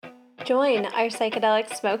Join our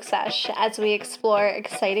psychedelic smoke sesh as we explore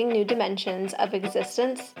exciting new dimensions of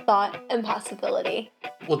existence, thought, and possibility.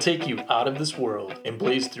 We'll take you out of this world and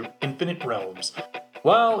blaze through infinite realms,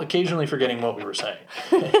 while occasionally forgetting what we were saying.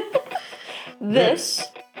 This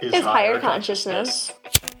is Higher Consciousness.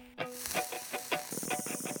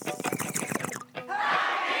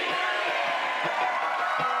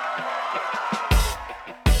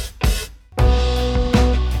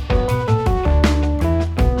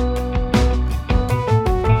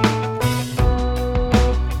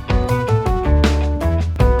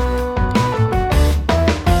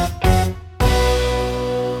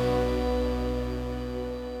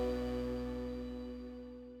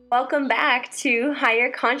 Welcome back to Higher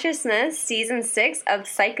Consciousness, Season 6 of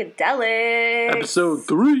Psychedelics. Episode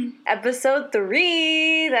 3. Episode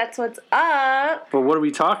 3, that's what's up. But what are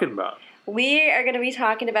we talking about? We are going to be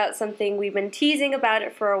talking about something we've been teasing about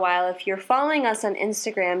it for a while. If you're following us on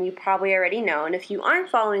Instagram, you probably already know. And if you aren't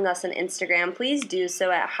following us on Instagram, please do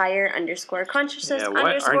so at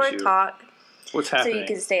higher_consciousness_talk. What's happening? So you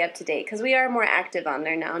can stay up to date, because we are more active on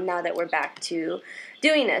there now that we're back to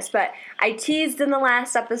doing this. But I teased in the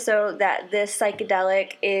last episode that this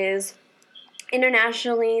psychedelic is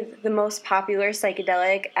internationally the most popular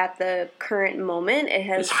psychedelic at the current moment.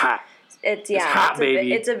 It's hot. It's hot,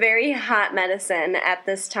 baby. It's a very hot medicine at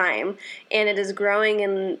this time, and it is growing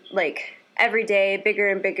in every day, bigger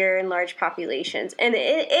and bigger in large populations. And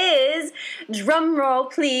it is, drum roll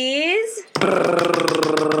please.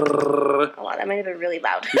 Oh wow, that might have been really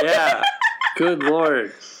loud. Yeah. Good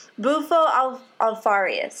Lord. Bufo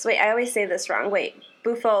alfarius. Wait, I always say this wrong.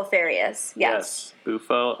 Bufo alfarius. Yes.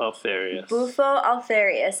 Bufo alfarius. Bufo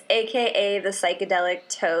alfarius, a.k.a. the psychedelic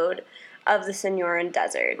toad of the Sonoran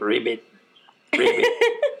Desert. Ribbit.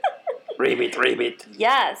 Ribbit.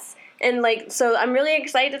 Yes. And so I'm really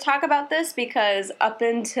excited to talk about this because up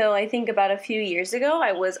until I think about a few years ago,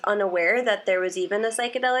 I was unaware that there was even a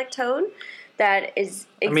psychedelic toad that existed.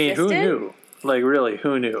 I mean, who knew? Really,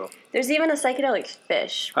 who knew? There's even a psychedelic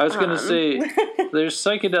fish. I was going to say, there's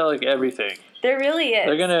psychedelic everything. There really is.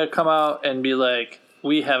 They're going to come out and be like,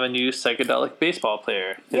 we have a new psychedelic baseball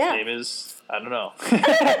player. His name is, I don't know. We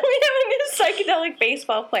have a new psychedelic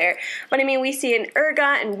baseball player. But I mean, we see an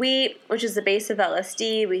ergot and wheat, which is the base of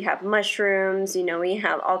LSD. We have mushrooms. We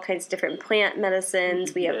have all kinds of different plant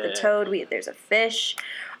medicines. We have the toad. There's a fish.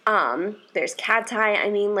 There's cacti.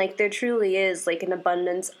 I mean, there truly is an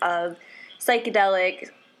abundance of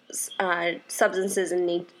psychedelic substances in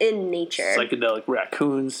nature. Psychedelic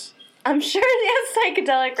raccoons. I'm sure they have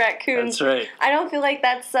psychedelic raccoons. That's right. I don't feel like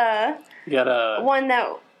that's one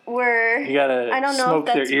that we're... You gotta I don't know smoke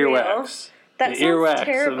if that's their real. Earwax. That the sounds earwax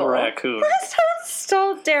terrible. of a raccoon. That sounds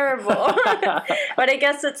so terrible. But I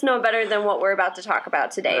guess it's no better than what we're about to talk about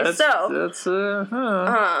today. Yeah,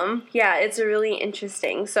 it's really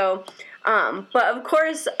interesting. So... but of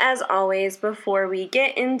course, as always, before we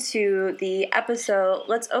get into the episode,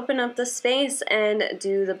 let's open up the space and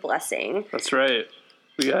do the blessing. That's right.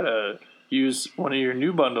 We gotta use one of your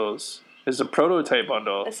new bundles. It's a prototype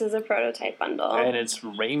bundle. This is a prototype bundle. And it's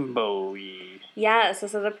rainbowy. Yes,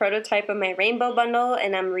 this is a prototype of my rainbow bundle,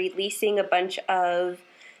 and I'm releasing a bunch of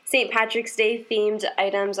St. Patrick's Day themed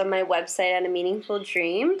items on my website at A Meaningful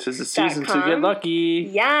Dream. This is the season to get lucky.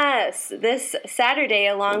 Yes, this Saturday,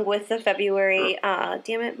 along with the February,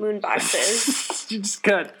 moon boxes. You just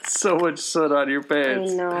got so much soot on your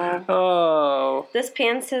pants. I know. Oh. These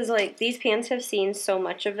pants have seen so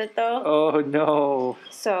much of it though. Oh no.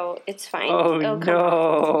 So it's fine. Oh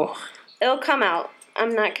no. It'll come out.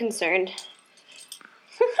 I'm not concerned.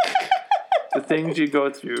 The things you go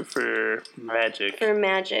through for magic.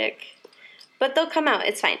 But they'll come out.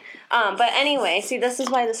 It's fine. But anyway, see, this is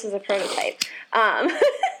why this is a prototype.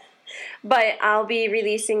 But I'll be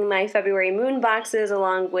releasing my February moon boxes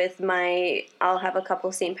along with I'll have a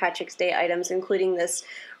couple St. Patrick's Day items, including this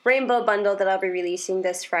rainbow bundle that I'll be releasing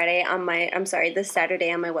this Saturday on my website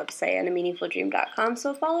at ameaningfuldream.com.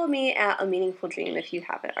 So follow me at A Meaningful Dream if you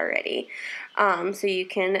haven't already. So you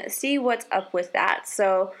can see what's up with that.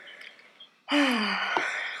 So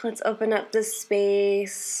let's open up this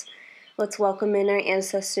space. Let's welcome in our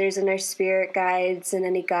ancestors and our spirit guides and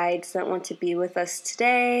any guides that want to be with us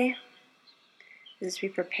today as we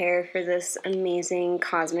prepare for this amazing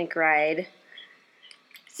cosmic ride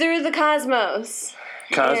through the cosmos.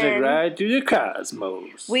 Cosmic ride through the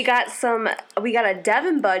cosmos. We got a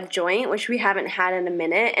Devon Bud joint, which we haven't had in a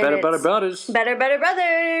minute. And Better Brothers. Better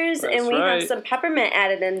Brothers. That's and we right. have some peppermint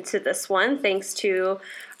added into this one, thanks to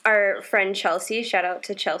our friend Chelsea. Shout out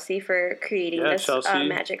to Chelsea for creating this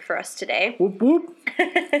magic for us today. Whoop, whoop.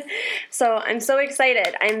 So I'm so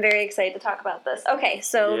excited. I'm very excited to talk about this. Okay,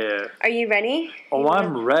 so are you ready?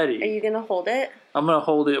 I'm ready. Are you going to hold it? I'm going to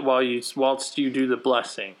hold it whilst you do the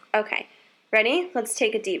blessing. Okay. Ready? Let's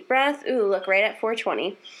take a deep breath. Ooh, look, right at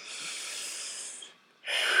 420.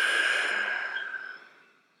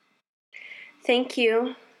 Thank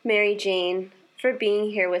you, Mary Jane, for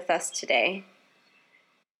being here with us today.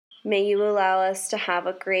 May you allow us to have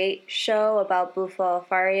a great show about Bufo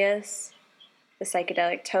alfarius, the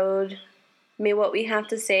psychedelic toad. May what we have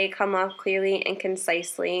to say come off clearly and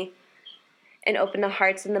concisely, and open the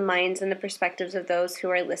hearts and the minds and the perspectives of those who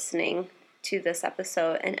are listening to this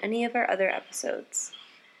episode and any of our other episodes.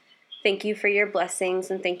 Thank you for your blessings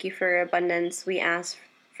and thank you for your abundance. We ask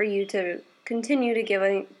for you to continue to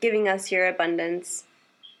giving us your abundance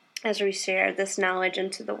as we share this knowledge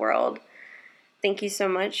into the world. Thank you so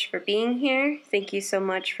much for being here. Thank you so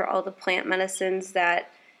much for all the plant medicines that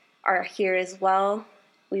are here as well.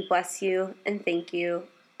 We bless you and thank you.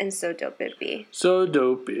 And so dope it be. So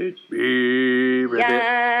dope it be. Ribbit.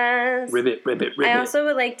 Yes. Ribbit, ribbit, ribbit. I also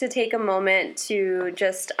would like to take a moment to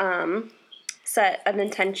just set an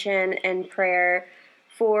intention and prayer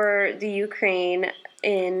for the Ukraine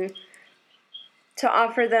to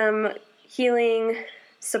offer them healing,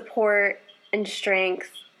 support, and strength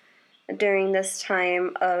during this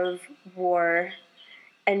time of war.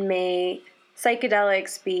 And may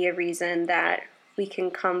psychedelics be a reason that we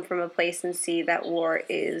can come from a place and see that war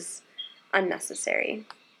is unnecessary.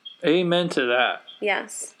 Amen to that.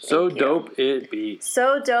 Yes. So dope it be.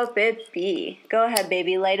 So dope it be. Go ahead,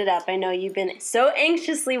 baby. Light it up. I know you've been so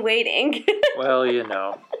anxiously waiting. Well, you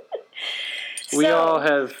know. We all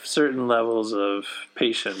have certain levels of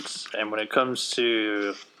patience. And when it comes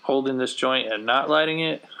to holding this joint and not lighting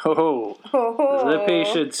it, the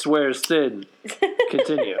patience wears thin.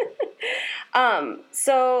 Continue.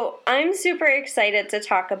 So I'm super excited to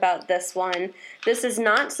talk about this one. This is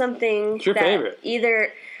not something it's your favorite.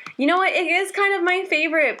 You know what, it is kind of my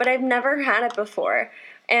favorite, but I've never had it before.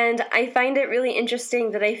 And I find it really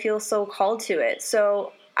interesting that I feel so called to it.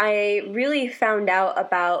 So I really found out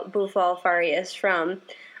about Bufo alfarius from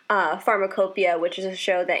Pharmacopoeia, which is a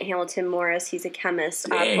show that Hamilton Morris, he's a chemist,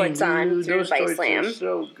 puts on through Viceland. Those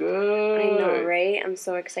so good. I know, right? I'm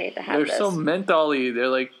so excited to have They're this. so mentally. They're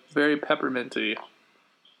like very pepperminty.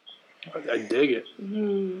 I dig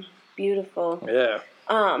it. Beautiful. Yeah.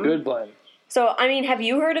 Good blend. So, I mean, have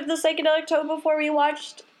you heard of the psychedelic toad before we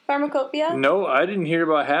watched Pharmacopoeia? No, I didn't hear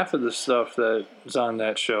about half of the stuff that's on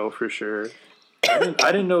that show for sure. I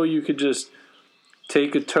didn't know you could just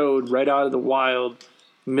take a toad right out of the wild,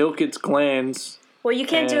 milk its glands. Well, you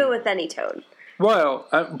can't do it with any toad. Well,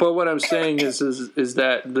 but what I'm saying is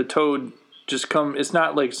that the toad just it's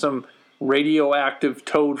not like some radioactive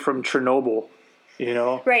toad from Chernobyl, you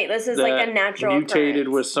know? Right, this is like a natural mutated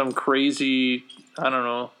occurrence. With some crazy, I don't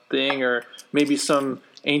know, thing, or maybe some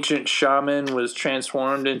ancient shaman was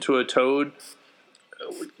transformed into a toad.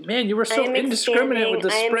 Man, you were so indiscriminate with the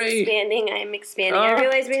spray. I'm expanding. I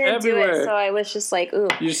realized we didn't do it, so I was just like, ooh.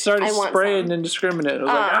 You started spraying indiscriminate. I was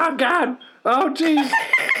like, oh, God. Oh, jeez.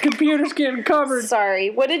 Computer's getting covered. Sorry.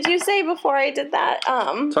 What did you say before I did that?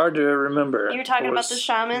 It's hard to remember. You were talking about the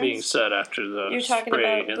shamans? Being said after the You're talking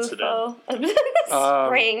spray about incident.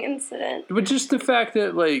 Spraying incident. But just the fact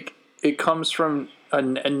that, like, it comes from a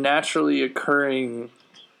naturally occurring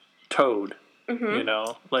toad. Mm-hmm. You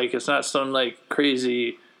know, like it's not some like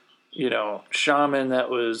crazy, shaman that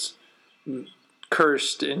was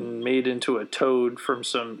cursed and made into a toad from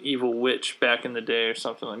some evil witch back in the day or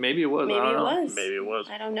something. Like maybe it was. Maybe it was.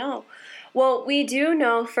 I don't know. Well, we do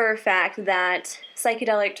know for a fact that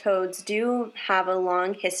psychedelic toads do have a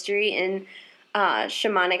long history in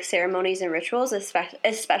shamanic ceremonies and rituals,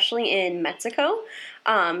 especially in Mexico.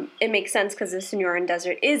 It makes sense because the Sonoran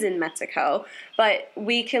Desert is in Mexico, but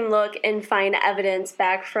we can look and find evidence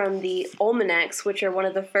back from the Olmecs, which are one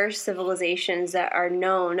of the first civilizations that are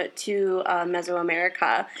known to Mesoamerica.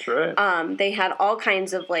 That's right. They had all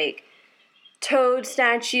kinds of like toad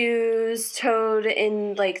statues, toad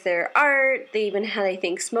in like their art. They even had, I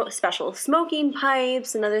think, special smoking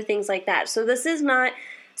pipes and other things like that. So this is not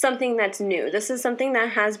something that's new. This is something that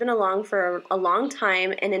has been along for a long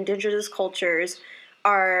time, and indigenous cultures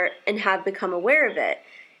are and have become aware of it.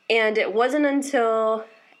 And it wasn't until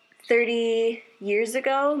 30 years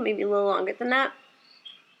ago, maybe a little longer than that,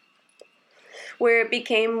 where it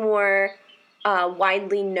became more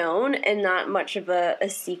widely known and not much of a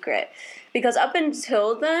secret. Because up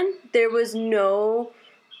until then, there was no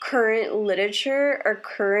current literature or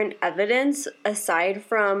current evidence aside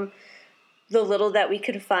from the little that we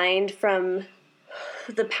could find from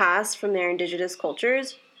the past, from their indigenous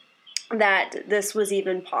cultures, that this was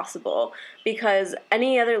even possible. Because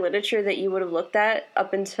any other literature that you would have looked at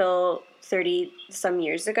up until 30 some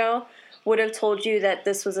years ago would have told you that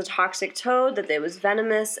this was a toxic toad, that it was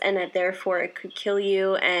venomous, and that therefore it could kill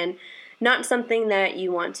you, and not something that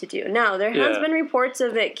you want to do. Now, there has been reports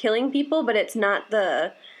of it killing people, but it's not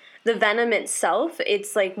the venom itself.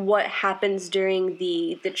 It's like what happens during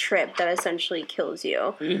the trip that essentially kills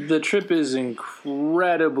you. The trip is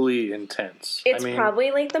incredibly intense. It's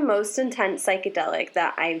probably like the most intense psychedelic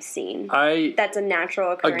that I've seen. That's a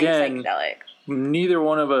natural occurring psychedelic. Neither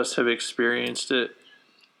one of us have experienced it,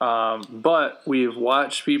 but we've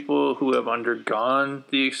watched people who have undergone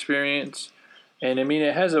the experience. And I mean,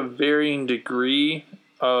 it has a varying degree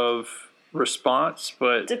of response,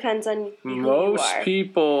 but depends on who most you are.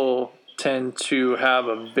 People tend to have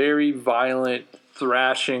a very violent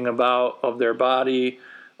thrashing about of their body,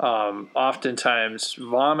 oftentimes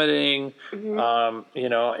vomiting, you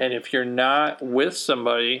know, and if you're not with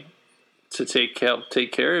somebody to take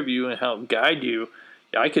care of you and help guide you,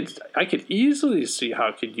 I could easily see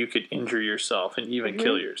how you could injure yourself and even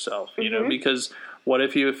kill yourself, you know, because what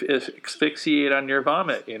if you asphyxiate on your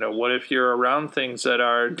vomit? You know, what if you're around things that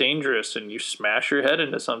are dangerous and you smash your head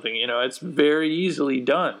into something? You know, it's very easily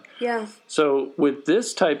done. Yeah. So with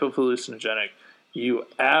this type of hallucinogenic, you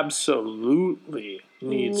absolutely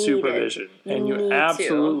need supervision. And you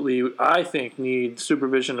absolutely, I think, need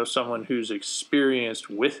supervision of someone who's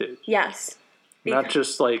experienced with it. Yes. Not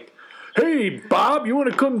just like, hey, Bob, you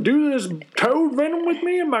want to come do this toad venom with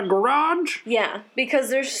me in my garage? Yeah, because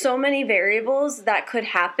there's so many variables that could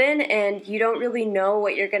happen, and you don't really know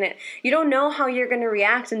you don't know how you're gonna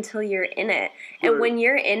react until you're in it. And when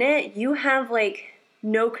you're in it, you have, like,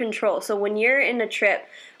 no control. So when you're in a trip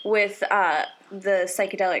with the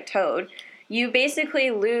psychedelic toad, you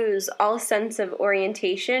basically lose all sense of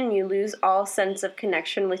orientation, you lose all sense of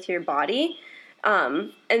connection with your body.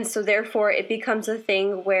 And so therefore it becomes a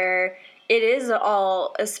thing where it is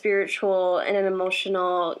all a spiritual and an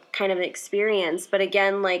emotional kind of experience. But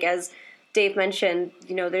again, like as Dave mentioned,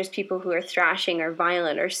 you know, there's people who are thrashing or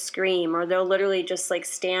violent or scream, or they'll literally just like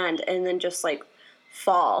stand and then just like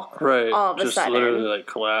fall all of a sudden. Just literally like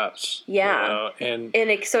collapse. Yeah. You know?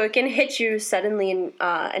 And so it can hit you suddenly and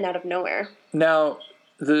out of nowhere. Now,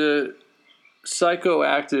 the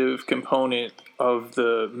psychoactive component of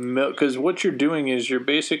the milk, because what you're doing is you're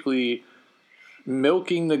basically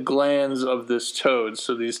milking the glands of this toad.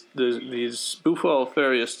 So these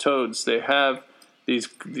Bufaliferius toads, they have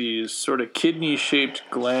these sort of kidney-shaped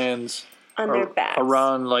glands on their backs,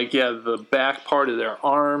 around the back part of their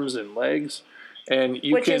arms and legs, and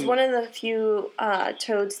which is one of the few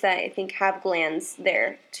toads that I think have glands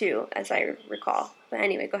there too, as I recall. But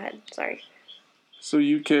anyway, go ahead. Sorry. So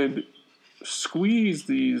you could squeeze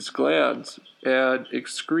these glands and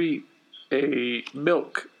excrete a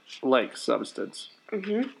milk-like substance.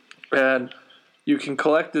 And you can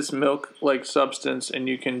collect this milk-like substance and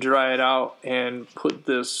you can dry it out and put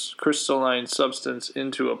this crystalline substance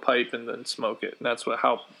into a pipe and then smoke it. And that's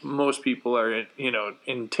how most people are,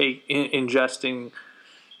 ingesting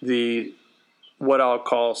what I'll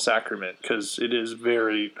call sacrament, because it is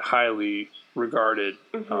very highly regarded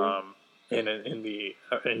in the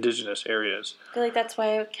indigenous areas. I feel like that's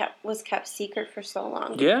why it was kept secret for so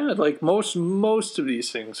long. Yeah, like most of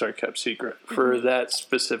these things are kept secret for that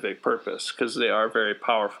specific purpose, because they are very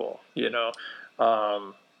powerful.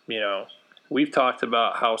 We've talked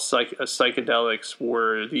about how psychedelics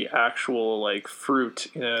were the actual fruit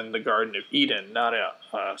in the Garden of Eden, not a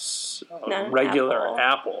regular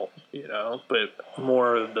apple, but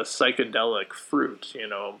more of the psychedelic fruit.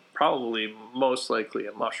 Probably most likely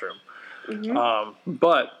a mushroom.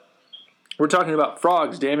 But we're talking about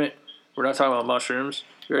frogs, damn it. We're not talking about mushrooms.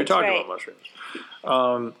 We already talked about mushrooms.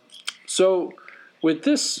 So with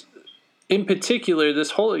this in particular,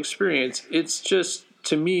 this whole experience, it's just,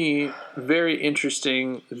 to me, very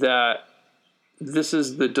interesting that this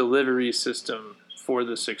is the delivery system for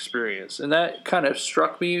this experience. And that kind of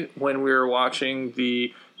struck me when we were watching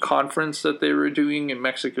the conference that they were doing in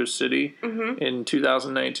Mexico City in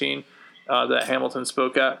 2019 that Hamilton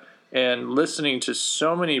spoke at. And listening to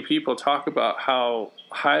so many people talk about how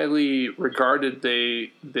highly regarded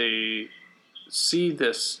they see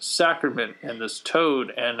this sacrament and this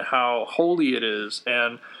toad and how holy it is,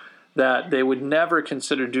 and that they would never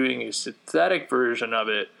consider doing a synthetic version of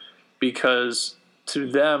it because to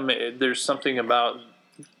them there's something about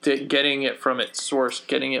getting it from its source,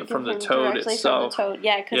 getting it from the toad itself. From the toad.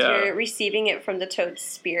 Yeah, because you're receiving it from the toad's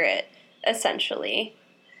spirit, essentially.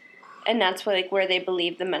 And that's where, like, where they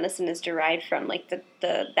believe the medicine is derived from, like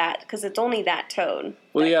that because it's only that toad.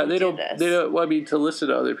 Well, yeah, they don't. Well, I mean, to listen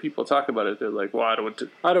to other people talk about it, they're like, "Well, I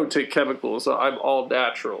don't take chemicals. I'm all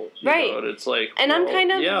natural." Right. And it's like, and I'm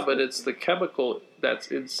kind of but it's the chemical that's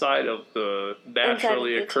inside of the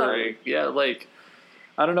naturally occurring. Yeah, like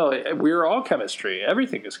I don't know. We're all chemistry.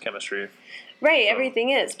 Everything is chemistry. Right, so.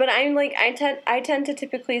 Everything is. But I'm like, I tend to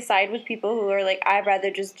typically side with people who are like, I'd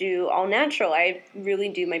rather just do all natural. I really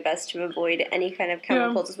do my best to avoid any kind of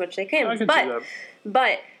chemicals as much as I can. I can see that.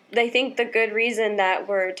 But I think the good reason that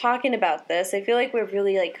we're talking about this, I feel like we've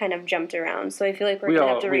really like kind of jumped around. So I feel like we're going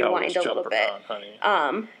to have to rewind a little bit. Honey.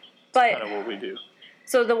 But kind of what we do.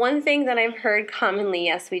 So the one thing that I've heard commonly,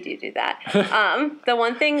 yes, we do that. The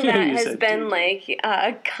one thing that has been like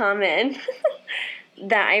common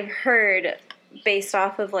that I've heard based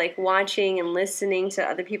off of like watching and listening to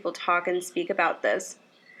other people talk and speak about this,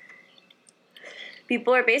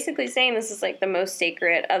 people are basically saying this is like the most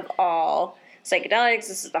sacred of all psychedelics.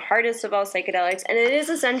 This is the hardest of all psychedelics, and it is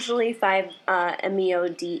essentially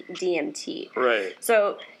 5-MeO-DMT. Right.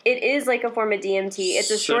 So it is like a form of DMT. It's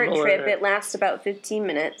a short trip. It lasts about 15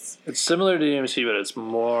 minutes. It's similar to DMT, but it's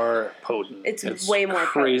more potent. It's way more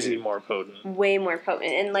crazy potent. More potent. Way more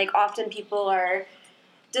potent. And like often people are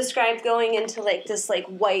described going into like this like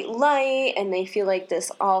white light, and they feel like this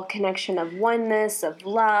all connection of oneness, of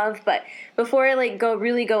love. But before I like go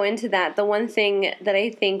into that, the one thing that I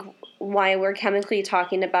think why we're chemically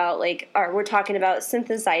talking about we're talking about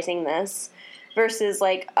synthesizing this versus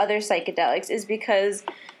like other psychedelics is because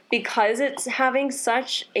it's having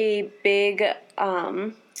such a big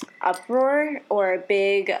uproar or a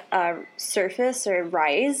big surface or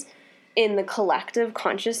rise in the collective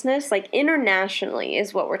consciousness, like internationally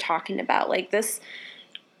is what we're talking about. Like this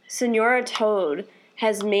Senora Toad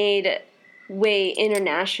has made way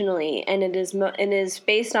internationally, and it is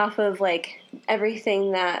based off of like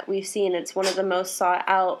everything that we've seen. It's one of the most sought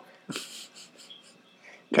out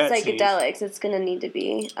psychedelics. It's going to need to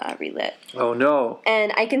be relit. Oh no.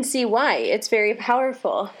 And I can see why. It's very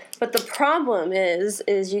powerful. But the problem is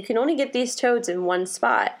you can only get these toads in one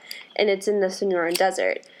spot, and it's in the Sonoran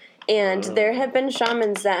Desert. And there have been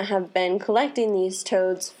shamans that have been collecting these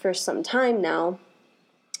toads for some time now.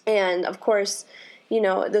 And of course, you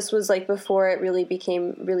know, this was like before it really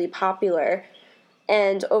became really popular.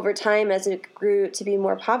 And over time, as it grew to be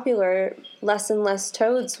more popular, less and less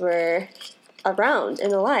toads were around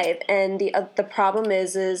and alive. And the problem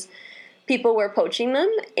is people were poaching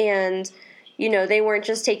them, and you know, they weren't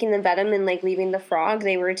just taking the venom and like leaving the frog.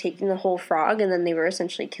 They were taking the whole frog, and then they were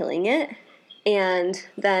essentially killing it. And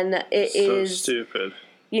then it is stupid.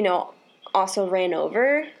 You know, also ran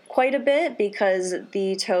over quite a bit because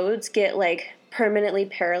the toads get like permanently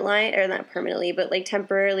paralyzed, or not permanently, but like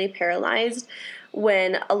temporarily paralyzed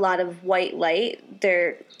when a lot of white light,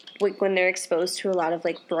 when they're exposed to a lot of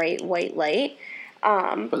like bright white light.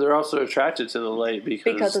 But they're also attracted to the light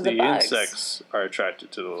because of the insects are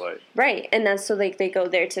attracted to the light. Right, and that's so like they go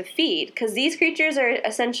there to feed, because these creatures are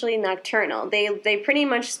essentially nocturnal. They pretty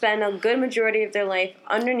much spend a good majority of their life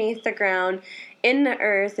underneath the ground, in the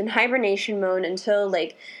earth, in hibernation mode until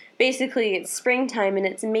like basically it's springtime and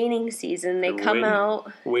it's mating season. They're come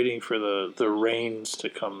out waiting for the rains to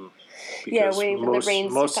come. Yeah, waiting for the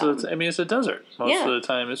rains most to come. of the I mean, it's a desert. Most of the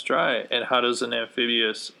time it's dry. And how does an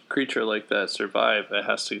amphibious creature like that survive? It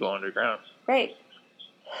has to go underground. Right.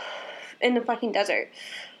 In the fucking desert.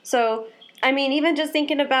 So, I mean, even just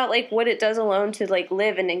thinking about, like, what it does alone to, like,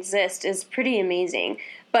 live and exist is pretty amazing.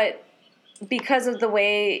 But because of the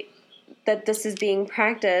way that this is being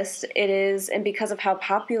practiced, it is, and because of how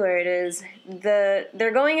popular it is,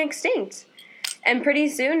 they're going extinct. And pretty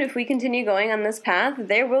soon, if we continue going on this path,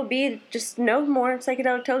 there will be just no more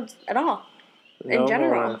psychedelic toads at all, in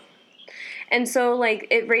general. More. And so, like,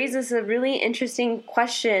 it raises a really interesting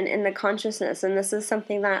question in the consciousness, and this is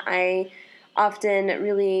something that I often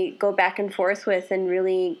really go back and forth with, and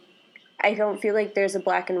really, I don't feel like there's a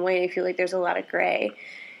black and white, I feel like there's a lot of gray,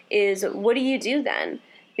 is what do you do then?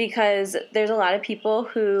 Because there's a lot of people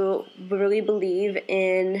who really believe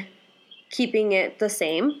in keeping it the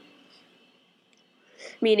same,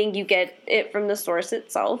 meaning you get it from the source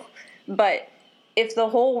itself. But if the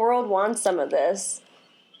whole world wants some of this,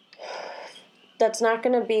 that's not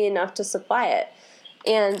going to be enough to supply it.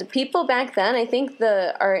 And people back then, I think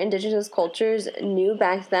our indigenous cultures knew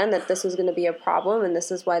back then that this was going to be a problem, and this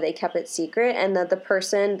is why they kept it secret, and that the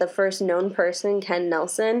first known person, Ken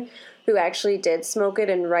Nelson, who actually did smoke it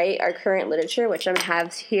and write our current literature, which I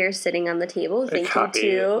have here sitting on the table. Thank you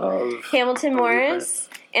to Hamilton Morris.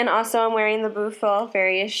 And also I'm wearing the Bouffal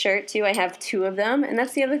Various shirt, too. I have 2 of them. And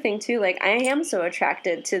that's the other thing, too. Like, I am so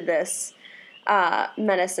attracted to this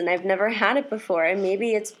medicine. I've never had it before, and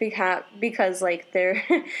maybe it's because like they're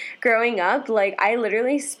growing up, like I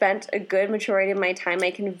literally spent a good majority of my time,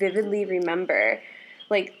 I can vividly remember,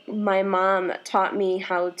 like my mom taught me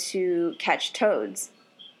how to catch toads.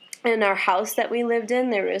 In our house that we lived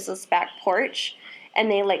in, there was this back porch, and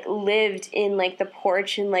they like lived in like the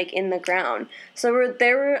porch and like in the ground. So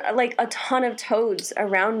there were like a ton of toads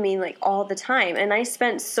around me like all the time, and I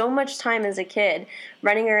spent so much time as a kid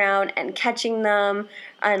running around and catching them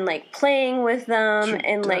and like playing with them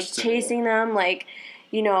and like chasing them. Like,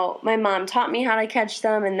 you know, my mom taught me how to catch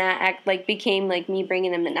them, and that act like became like me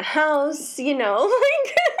bringing them in the house. You know,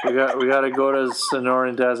 like we got to go to the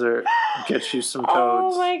Sonoran Desert and get you some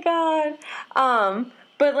toads. Oh my god.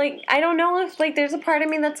 But, like, I don't know if, like, there's a part of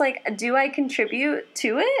me that's like, do I contribute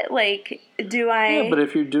to it? Like, do I... Yeah, but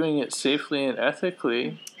if you're doing it safely and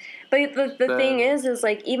ethically... But the thing is,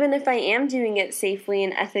 like, even if I am doing it safely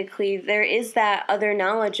and ethically, there is that other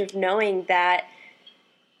knowledge of knowing that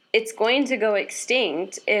it's going to go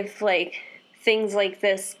extinct if, like, things like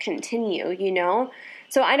this continue, you know?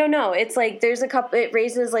 So, I don't know. It's, like, it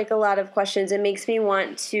raises, like, a lot of questions. It makes me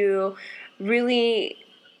want to really...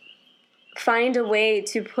 find a way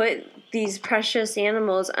to put these precious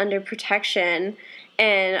animals under protection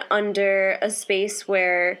and under a space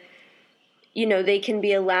where, you know, they can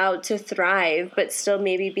be allowed to thrive but still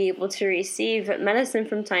maybe be able to receive medicine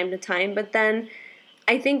from time to time. But then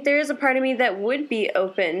I think there is a part of me that would be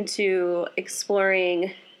open to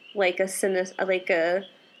exploring like a synthesized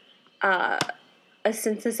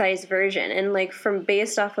version, and like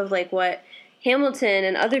based off of like what Hamilton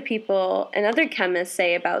and other people and other chemists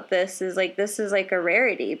say about this is like a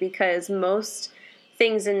rarity, because most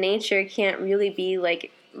things in nature can't really be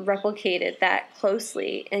like replicated that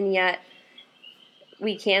closely, and yet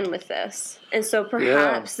we can with this. And so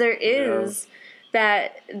perhaps there is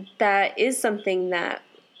that is something that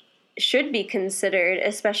should be considered,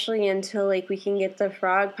 especially until like we can get the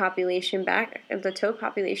frog population back, the toad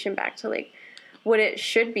population back to like what it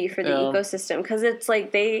should be for the ecosystem, because it's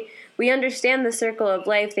like we understand the circle of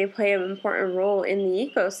life. They play an important role in the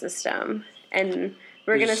ecosystem, and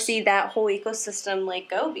we're going to see that whole ecosystem like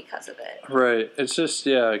go because of it. Right. It's just,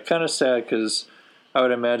 kind of sad, because I would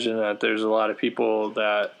imagine that there's a lot of people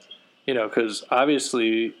that, you know, because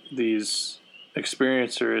obviously these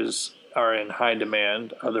experiencers are in high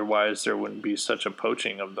demand. Otherwise, there wouldn't be such a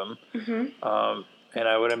poaching of them. Mm-hmm. And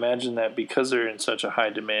I would imagine that because they're in such a high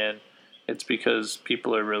demand, it's because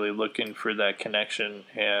people are really looking for that connection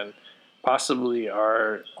and possibly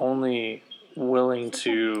are only willing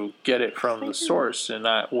to get it from the source and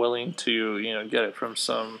not willing to, you know, get it from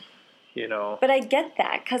some, you know. But I get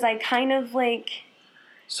that, because I kind of like.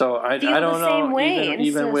 So I don't know. Same way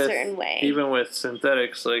even with certain way. Even with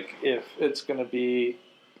synthetics, like if it's going to be,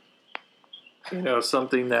 you know,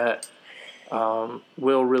 something that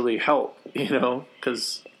will really help, you know,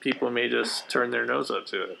 because people may just turn their nose up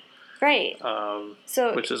to it. Right.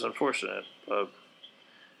 Which is unfortunate. But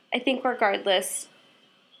I think regardless,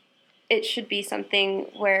 it should be something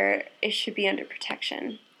where it should be under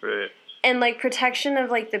protection. Right. And like protection of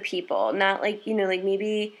like the people, not like, you know, like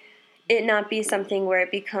maybe it not be something where it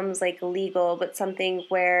becomes like legal, but something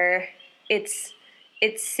where it's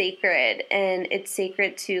sacred, and it's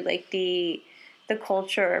sacred to like the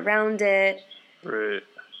culture around it. Right.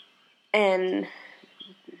 And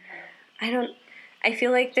I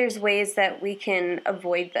feel like there's ways that we can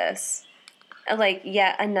avoid this, like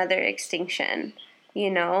yet another extinction,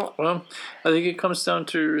 you know? Well, I think it comes down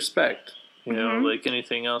to respect, you know, like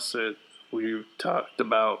anything else that we've talked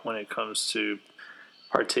about when it comes to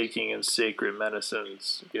partaking in sacred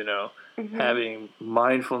medicines, you know, having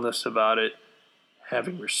mindfulness about it,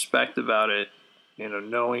 having respect about it, you know,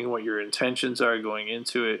 knowing what your intentions are going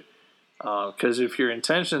into it. Because if your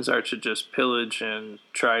intentions are to just pillage and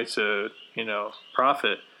try to, you know,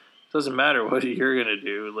 profit, it doesn't matter what you're going to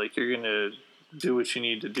do. Like, you're going to do what you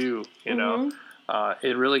need to do, you know.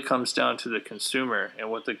 It really comes down to the consumer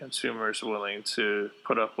and what the consumer is willing to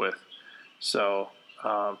put up with. So,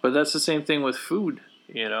 but that's the same thing with food,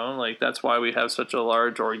 you know. Like, that's why we have such a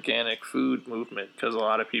large organic food movement, because a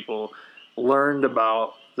lot of people learned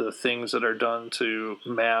about the things that are done to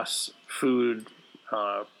mass food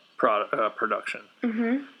production.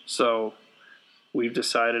 So we've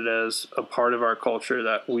decided as a part of our culture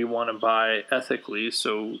that we want to buy ethically,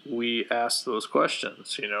 so we ask those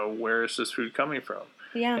questions, you know, where is this food coming from?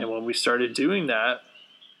 Yeah. And when we started doing that,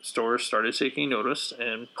 stores started taking notice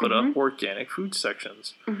and put up organic food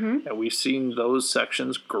sections. And we've seen those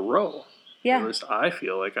sections grow. Yeah. At least I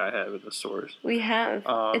feel like I have in the stores. We have.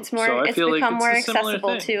 It's more. So it's become more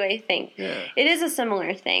accessible too, I think. Yeah. It is a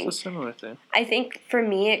similar thing. It's a similar thing. I think for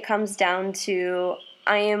me it comes down to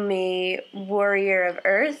I am a warrior of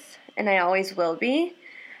earth and I always will be.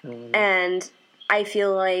 And I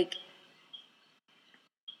feel like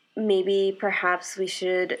maybe perhaps we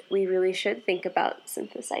really should think about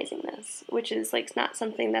synthesizing this, which is like not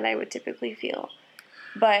something that I would typically feel.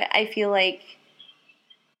 But I feel like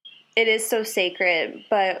it is so sacred,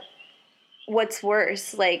 but what's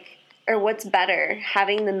worse, like, or what's better,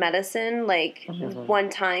 having the medicine like one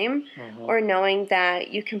time or knowing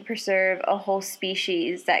that you can preserve a whole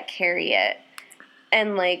species that carry it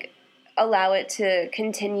and like allow it to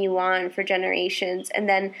continue on for generations and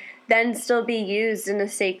then still be used in a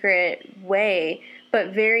sacred way,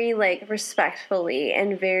 but very like respectfully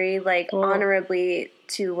and very like honorably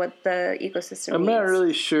to what the ecosystem I'm needs. not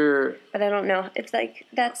really sure. But I don't know if like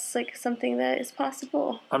that's like something that is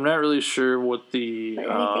possible. I'm not really sure what the But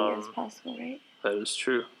anything is possible, right? That is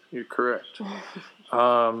true. You're correct.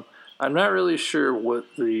 I'm not really sure what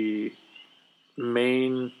the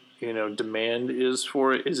main demand is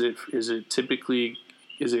for it. Is it typically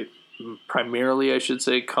primarily, I should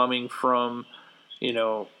say, coming from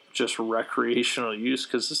just recreational use?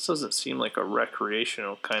 Because this doesn't seem like a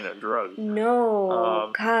recreational kind of drug.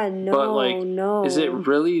 No, God, no, but like, no. Is it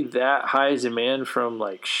really that high demand from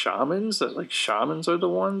like shamans? That like shamans are the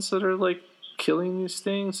ones that are like killing these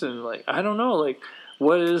things? And like, I don't know, like,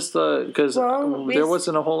 what is the, because there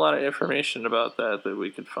wasn't a whole lot of information about that we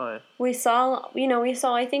could find. We saw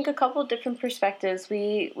I think a couple different perspectives.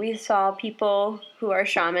 We saw people who are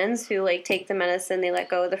shamans who like take the medicine, they let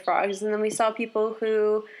go of the frogs, and then we saw people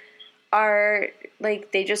who are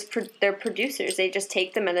like they're producers. They just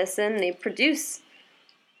take the medicine, they produce,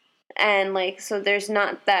 and like so there's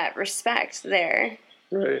not that respect there.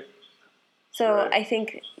 Right. So right. I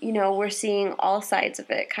think we're seeing all sides of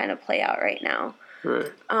it kind of play out right now.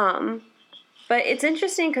 Right. But it's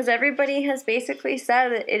interesting because everybody has basically said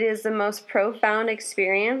that it is the most profound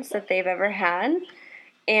experience that they've ever had.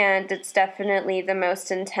 And it's definitely the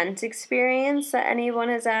most intense experience that anyone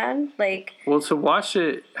has had. Like, well, to watch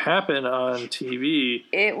it happen on TV,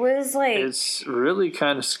 it was like, it's really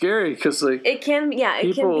kind of scary because like it can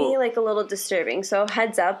be like a little disturbing. So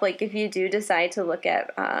heads up, like if you do decide to look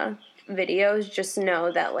at videos, just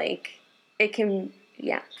know that like it can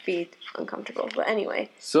be uncomfortable. But anyway,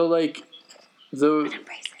 so like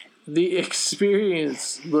the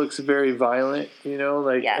experience looks very violent,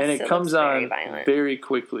 like, yes, and it comes on very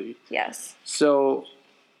quickly. Yes. So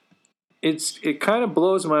it kind of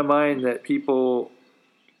blows my mind that people.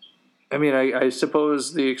 I mean, I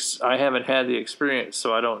suppose I haven't had the experience,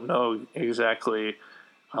 so I don't know exactly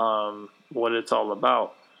what it's all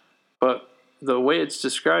about. But the way it's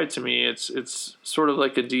described to me, it's sort of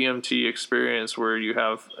like a DMT experience where you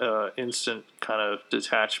have instant kind of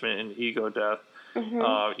detachment and ego death.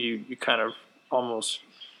 Mm-hmm. You kind of almost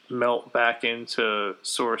melt back into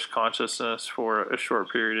source consciousness for a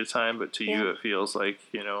short period of time, but to you it feels like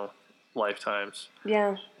lifetimes.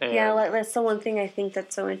 Yeah, that's the one thing I think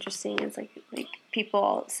that's so interesting is like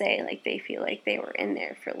people say like they feel like they were in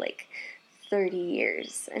there for like 30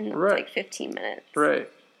 years and like 15 minutes. Right.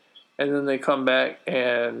 And then they come back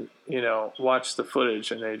and, watch the footage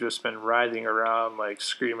and they've just been writhing around, like,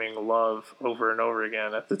 screaming love over and over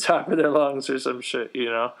again at the top of their lungs or some shit,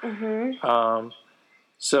 Mm-hmm.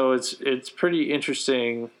 So it's pretty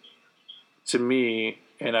interesting to me,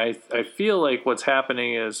 and I feel like what's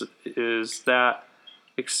happening is that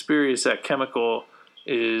experience, that chemical,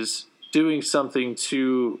 is doing something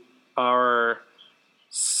to our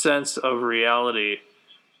sense of reality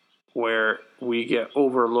where we get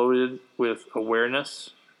overloaded with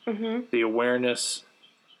awareness. Mm-hmm. The awareness,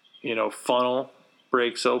 funnel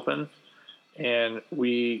breaks open, and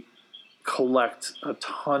we collect a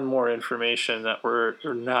ton more information that we're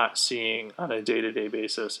not seeing on a day-to-day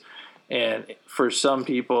basis. And for some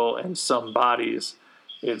people and some bodies,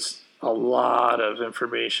 it's a lot of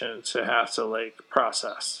information to have to, like,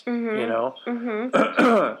 process,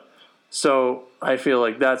 Mm-hmm. So I feel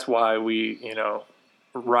like that's why we,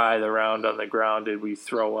 writhe around on the ground and we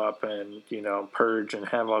throw up and purge and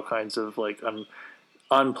have all kinds of like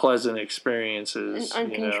unpleasant experiences,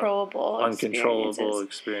 and uncontrollable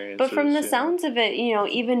experiences. But from the sounds of it,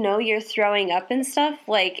 even though you're throwing up and stuff,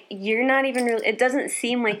 like, you're not even really, it doesn't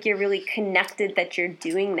seem like you're really connected that you're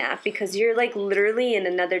doing that, because you're, like, literally in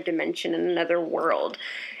another dimension, in another world.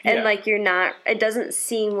 And, like, you're not, it doesn't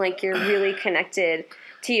seem like you're really connected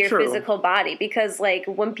to your physical body, because, like,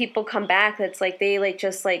 when people come back, it's like they, like,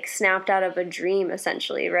 just, like, snapped out of a dream,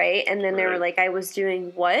 essentially, right? And then they were like, I was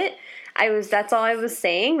doing what? That's all I was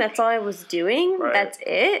saying. That's all I was doing. Right. That's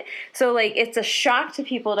it. So, like, it's a shock to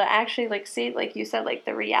people to actually, like, see, like you said, like,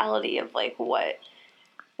 the reality of, like, what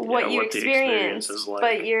you experience is like.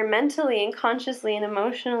 But you're mentally and consciously and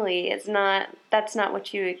emotionally, that's not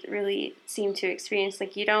what you really seem to experience.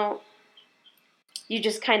 Like, you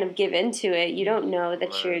just kind of give into it. You don't know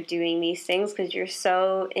that you're doing these things because you're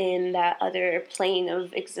so in that other plane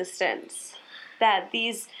of existence that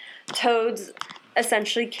these toads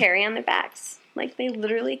essentially carry on their backs. Like, they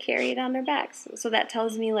literally carry it on their backs. So that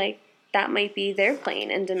tells me, like, that might be their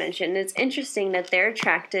plane and dimension. It's interesting that they're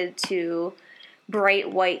attracted to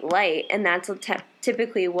bright white light, and that's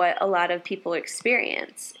typically what a lot of people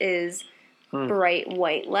experience is bright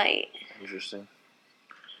white light. Interesting.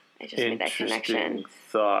 I just made that connection.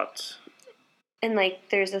 Thought. And, like,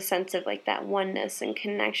 there's a sense of, like, that oneness and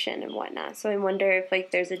connection and whatnot. So I wonder if,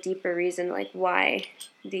 like, there's a deeper reason, like, why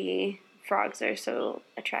the frogs are so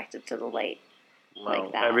attracted to the light. Well,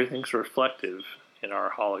 like that. Everything's reflective in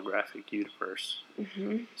our holographic universe.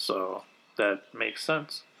 Mm-hmm. So that makes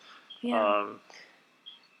sense. Yeah.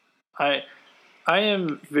 I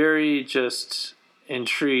am very just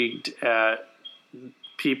intrigued at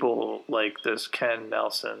people like this Ken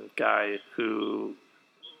Nelson guy who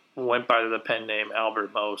went by the pen name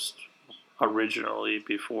Albert Most originally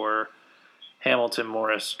before Hamilton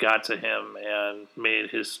Morris got to him and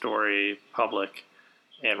made his story public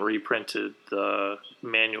and reprinted the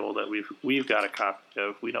manual that we've got a copy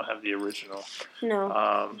of. We don't have the original.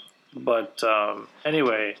 No. But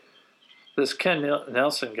anyway, this Ken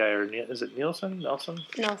Nelson guy, or is it Nielsen? Nelson?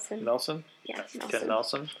 Nelson. Yeah, Nelson. Ken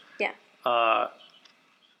Nelson? Yeah. I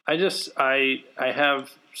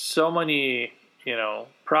have so many,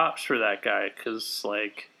 props for that guy, because,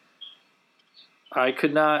 like, I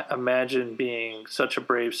could not imagine being such a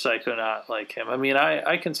brave psychonaut like him. I mean,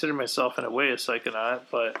 I consider myself in a way a psychonaut,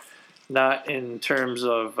 but not in terms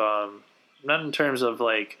of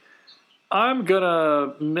like, I'm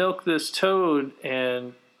gonna milk this toad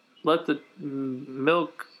and let the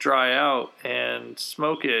milk dry out and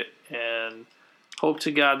smoke it and hope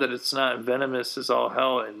to God that it's not venomous as all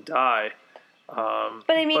hell and die.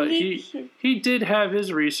 But I mean, he did have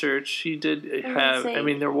his research. He did have. I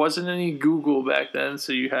mean, there wasn't any Google back then,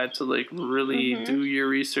 so you had to, like, really do your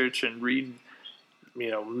research and read,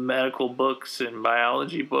 medical books and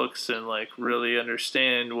biology books and, like, really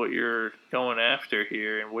understand what you're going after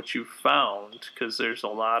here and what you found, because there's a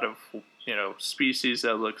lot of species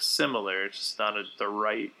that look similar. It's just not the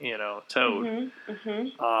right toad.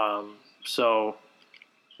 So.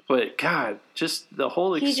 But God, just the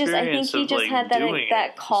whole experience of like had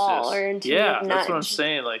that call or intuitive nudge. That's what I'm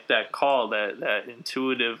saying. Like that call, that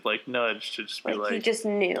intuitive like nudge to just be like, he just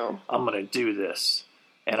knew, I'm gonna do this,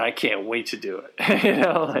 and I can't wait to do it.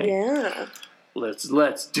 Yeah.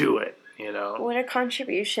 Let's do it. What a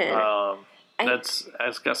contribution.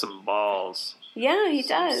 That's got some balls. Yeah, he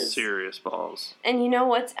does. Serious balls. And you know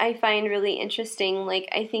what I find really interesting? Like,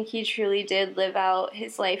 I think he truly did live out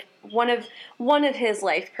his life. One of his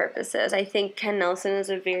life purposes. I think Ken Nelson is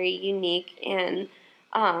a very unique and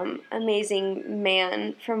amazing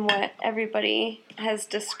man from what everybody has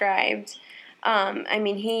described. I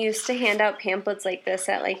mean, he used to hand out pamphlets like this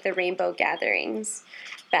at, like, the Rainbow Gatherings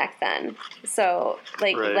back then. So,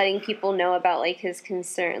 like, letting people know about, like, his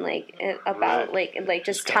concern, like, about, like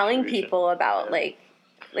just telling people about, like,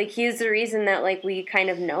 he's the reason that, like, we kind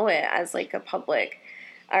of know it as, like, a public,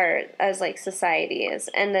 or as, like, society is.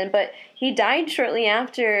 And then, but he died shortly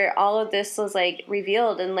after all of this was, like,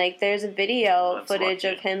 revealed, and, like, there's a video footage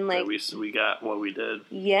of him, like, we got what we did.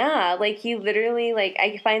 Yeah, like, he literally, like,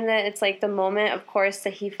 I find that it's, like, the moment, of course,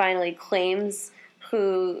 that he finally claims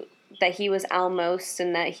that he was Al Most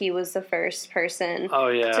and that he was the first person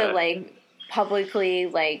to, like, publicly,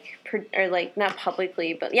 like, or, like, not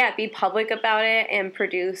publicly, but, yeah, be public about it and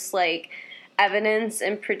produce, like, evidence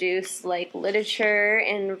and produce, like, literature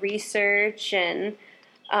and research and,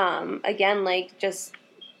 again, like, just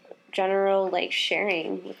general, like,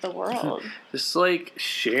 sharing with the world. Just, like,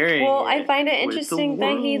 sharing. Well, I find it interesting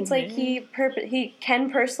that he Ken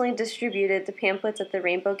personally distributed the pamphlets at the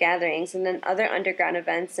Rainbow Gatherings and then other underground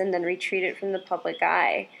events and then retreated from the public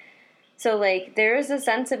eye. So, like, there is a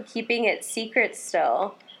sense of keeping it secret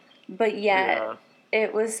still, but yet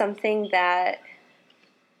it was something that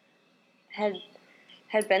had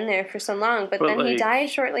been there for so long. But then he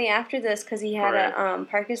died shortly after this because he had a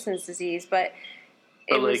Parkinson's disease. But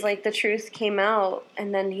it was like the truth came out,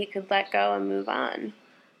 and then he could let go and move on.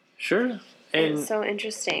 Sure. And it's so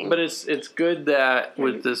interesting. But it's good that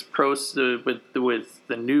with this with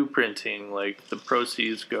the new printing, like the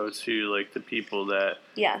proceeds go to like the people that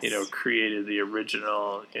created the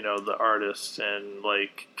original, the artists and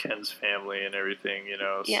like Ken's family and everything,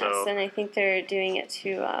 Yes, so, and I think they're doing it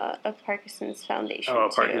to a Parkinson's Foundation. Oh, a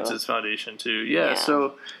Parkinson's Foundation too. Yeah.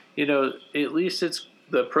 So at least it's.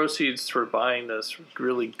 The proceeds for buying this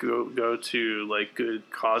really go to like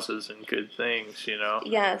good causes and good things,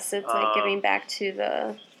 Yes, it's like giving back to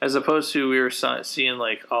the. As opposed to we were seeing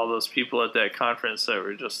like all those people at that conference that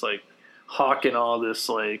were just like hawking all this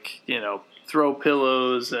like throw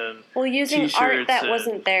pillows and using t-shirts art that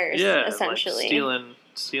wasn't theirs, essentially like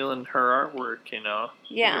stealing her artwork,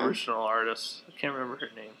 the original artist. I can't remember her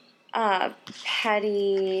name.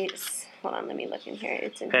 Patty. Hold on, let me look in here.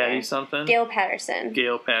 It's in Patty here. something? Gail Patterson.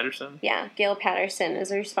 Gail Patterson? Yeah, Gail Patterson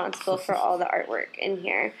is responsible for all the artwork in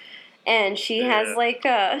here. And she has like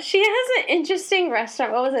she has an interesting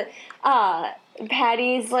restaurant. What was it?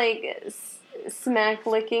 Patty's like smack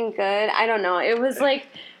licking good. I don't know. It was like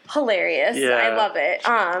hilarious. Yeah. I love it.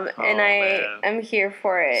 And I'm here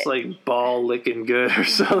for it. It's like ball licking good or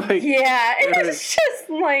something. Yeah, it's just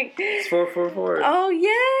like it's 444. Oh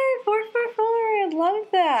yeah, 444. I love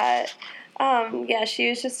that. Yeah, she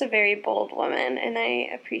was just a very bold woman, and I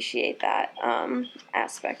appreciate that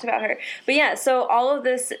aspect about her. But yeah, so all of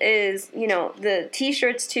this is, the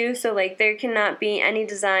T-shirts too. So like, there cannot be any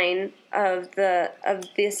design of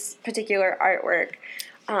this particular artwork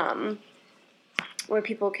where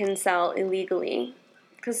people can sell illegally,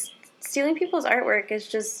 because stealing people's artwork is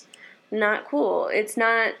just not cool. It's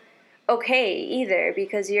not okay either,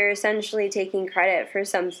 because you're essentially taking credit for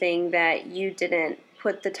something that you didn't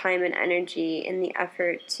put the time and energy and the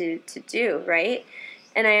effort to do, right?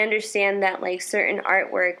 And I understand that like certain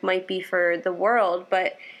artwork might be for the world,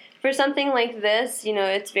 but for something like this,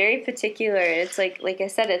 it's very particular. It's like I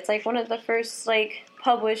said, it's like one of the first like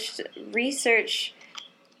published research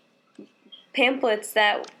pamphlets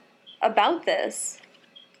about this,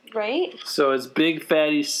 right? So it's Big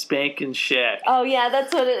Fatty Spankin' Shack. Oh yeah,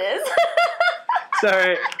 that's what it is.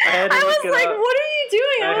 Sorry, I had to look it up. I was like, what are you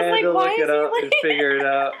doing? I had to look it up and figure it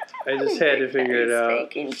out. I just had to figure it out.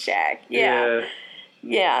 Spankin' Shack. Yeah.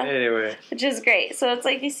 Anyway. Which is great. So it's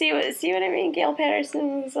like, you see what I mean? Gail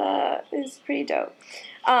Patterson is pretty dope.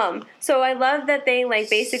 So I love that they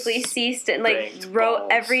like basically ceased and like wrote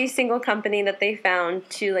every single company that they found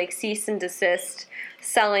to like cease and desist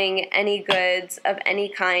selling any goods of any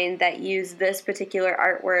kind that use this particular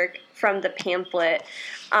artwork from the pamphlet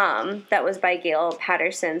that was by Gail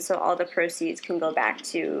Patterson, so all the proceeds can go back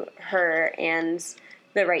to her and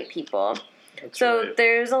the right people. That's right.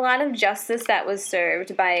 There's a lot of justice that was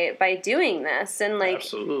served by doing this, and like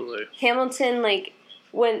absolutely Hamilton, like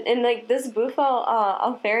this Bufo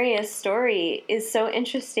Alfarius story is so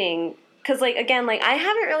interesting. Because, like, again, like, I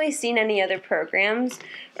haven't really seen any other programs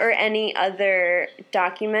or any other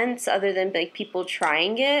documents other than, like, people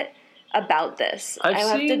trying it about this. I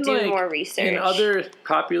have to do more research. In other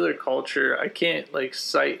popular culture, I can't, like,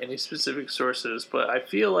 cite any specific sources, but I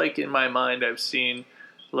feel like in my mind I've seen,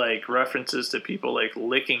 like, references to people, like,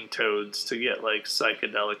 licking toads to get, like,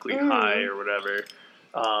 psychedelically high or whatever.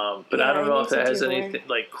 But I don't know if that has anything,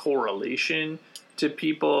 like, correlation to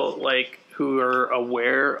people, like, who are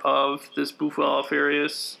aware of this Bufo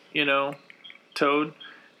Alfarius, toad.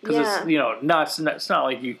 Because it's not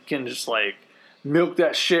like you can just like milk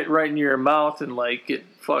that shit right in your mouth and like get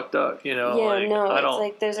fucked up, Yeah, no, it's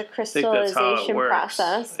like there's a crystallization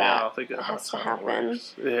process that I don't think has to happen.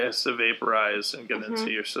 It has to vaporize and get into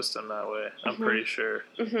your system that way. I'm pretty sure.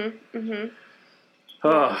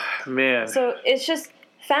 Oh man. So it's just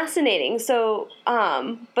fascinating. So,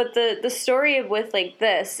 but the story with like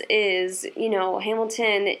this is,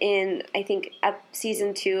 Hamilton in, I think,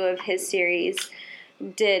 season 2 of his series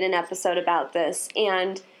did an episode about this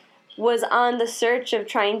and was on the search of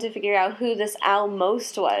trying to figure out who this Al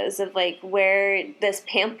Most was, of like where this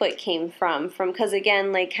pamphlet came from, because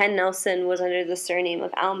again, like Ken Nelson was under the surname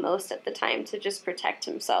of Al Most at the time to just protect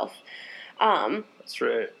himself. That's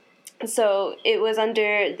right. So it was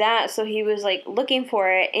under that, so he was like looking for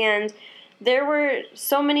it, and there were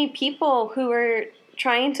so many people who were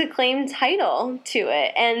trying to claim title to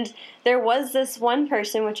it, and there was this one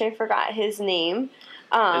person, which I forgot his name.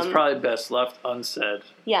 It's probably best left unsaid.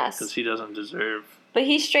 Yes. Because he doesn't deserve But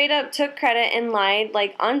he straight up took credit and lied,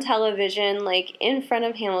 like, on television, like, in front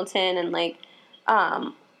of Hamilton, and, like,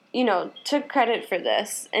 took credit for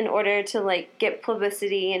this in order to, like, get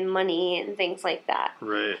publicity and money and things like that.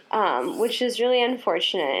 Right. Which is really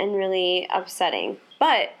unfortunate and really upsetting.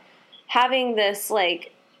 But having this,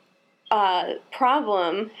 like,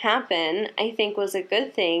 problem happen, I think was a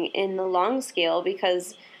good thing in the long scale,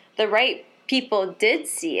 because the right people did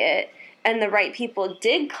see it, and the right people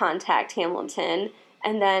did contact Hamilton,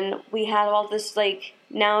 and then we had all this, like,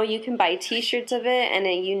 now you can buy t-shirts of it, and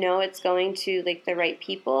it's going to, like, the right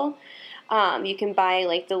people. You can buy,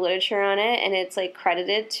 like, the literature on it, and it's, like,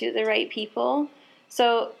 credited to the right people.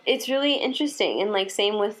 So it's really interesting, and, like,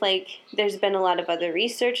 same with, like, there's been a lot of other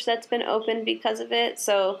research that's been opened because of it.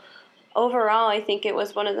 So overall, I think it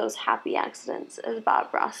was one of those happy accidents, as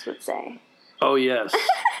Bob Ross would say. Oh, yes.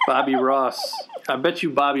 Bobby Ross. I bet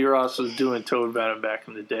you Bobby Ross was doing Toad Venom back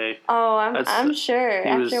in the day. Oh, I'm sure.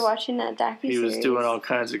 After watching that docuseries, he was doing all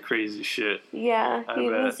kinds of crazy shit. Yeah,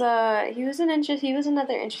 he was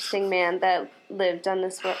another interesting man that lived on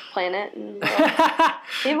this planet. And,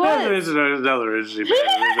 he was another interesting man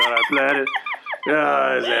that lived on our planet.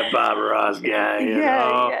 Oh, is that Bob Ross guy?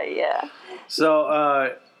 Yeah.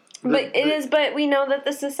 So, but we know that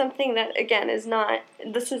this is something that, again, is not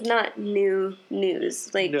new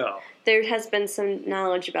news. Like, no. There has been some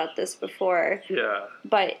knowledge about this before. Yeah.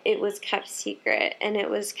 But it was kept secret, and it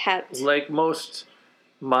was kept... Like most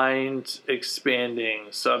mind-expanding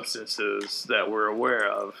substances that we're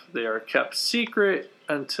aware of, they are kept secret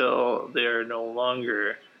until they are no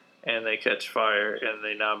longer, and they catch fire, and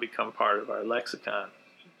they now become part of our lexicon.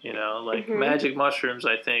 Magic mushrooms,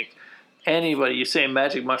 I think... Anybody, you say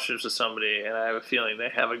magic mushrooms to somebody, and I have a feeling they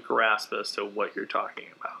have a grasp as to what you're talking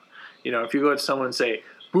about. If you go to someone and say,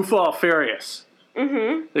 Bufalfarius, they're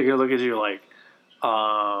going to look at you like,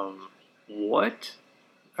 what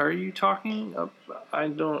are you talking about? I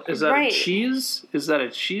don't, is that a cheese? Is that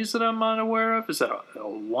a cheese that I'm unaware of? Is that a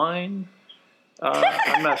wine?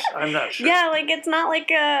 I'm not sure. Yeah, like, it's not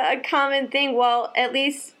like a common thing. Well, at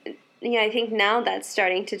least, I think now that's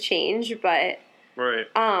starting to change, but... Right.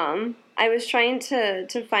 I was trying to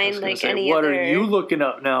find, like, any what other... What are you looking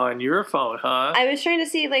up now on your phone, huh? I was trying to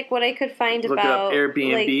see, like, what I could find looking about... up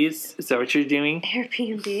Airbnbs? Like, is that what you're doing?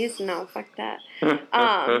 Airbnbs? No, fuck that.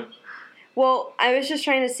 Well, I was just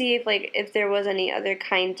trying to see if there was any other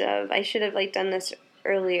kind of... I should have, like, done this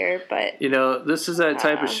earlier, but... This is that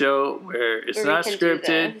type of show where it's not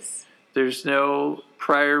scripted. There's no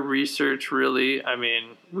prior research, really. I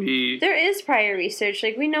mean, There is prior research.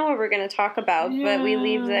 Like, we know what we're going to talk about, but we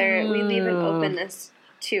leave an openness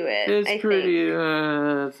to it, It's pretty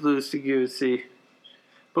loosey-goosey.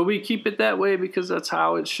 But we keep it that way because that's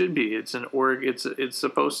how it should be. It's it's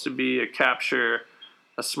supposed to be a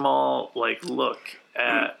small, like, look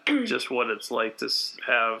at just what it's like to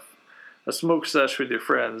have a smoke sesh with your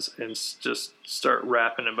friends and just start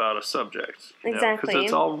rapping about a subject. Exactly. Because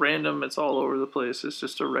it's all random. It's all over the place. It's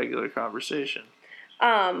just a regular conversation.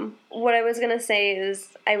 What I was going to say is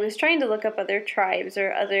I was trying to look up other tribes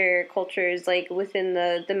or other cultures, like, within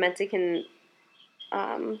the Mexican,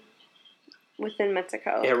 within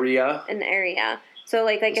Mexico. Area. An area. So,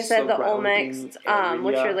 like I said, the Olmecs,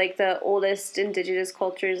 which are, like, the oldest indigenous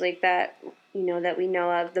cultures, like, that... that we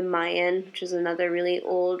know of, the Mayan, which is another really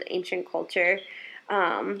old ancient culture.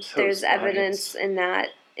 There's evidence in there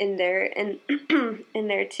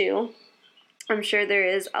too. I'm sure there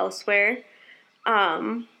is elsewhere.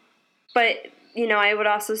 But I would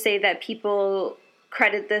also say that people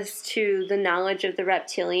credit this to the knowledge of the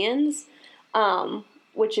reptilians,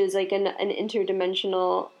 which is like an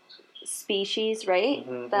interdimensional species, right?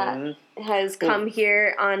 That has come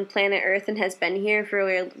here on planet Earth and has been here for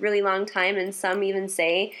a really long time, and some even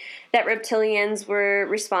say that reptilians were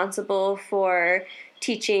responsible for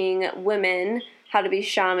teaching women how to be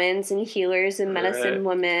shamans and healers and medicine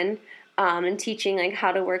women, and teaching, like,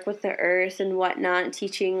 how to work with the earth and whatnot,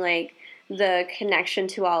 teaching, like, the connection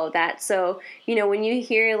to all of that. So, when you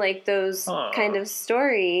hear, like, those kind of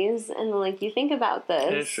stories and, like, you think about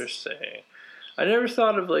this. Interesting. I never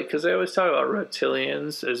thought of, like, because I always talk about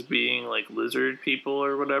reptilians as being, like, lizard people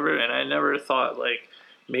or whatever, and I never thought, like,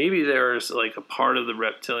 maybe there's, like, a part of the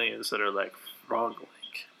reptilians that are, like, frog-like.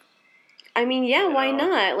 I mean, yeah, why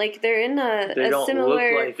not? Like, they're in a they don't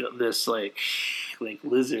similar... look like this, like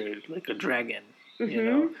lizard, like a dragon,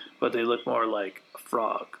 but they look more like a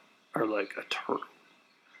frog or like a turtle,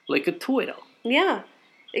 like a turtle. Yeah,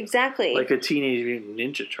 exactly. Like a Teenage Mutant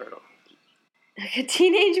Ninja Turtle. Like a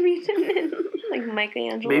Teenage Mutant Ninja. Like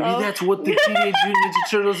Michelangelo. Maybe that's what the Teenage Mutant Ninja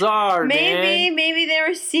Turtles are, man. Maybe they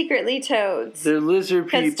were secretly toads. They're lizard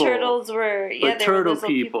people. Because turtles were, they turtle were lizard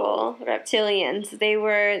people. Reptilians. They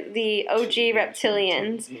were the OG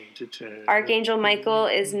reptilians. Archangel Michael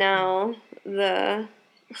is now the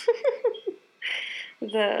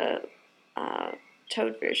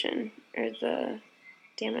toad version, or the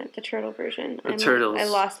turtle version. Turtles. I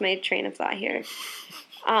lost my train of thought here.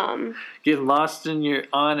 Getting lost in your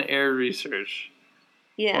on-air research.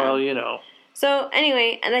 Yeah. Well, you know. So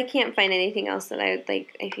anyway, and I can't find anything else that I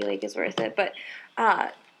feel like is worth it, but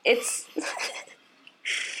it's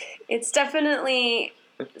it's definitely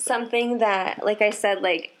something that, like I said,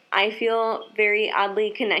 like I feel very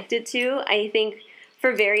oddly connected to. I think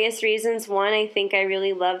for various reasons. One, I think I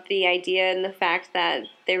really loved the idea and the fact that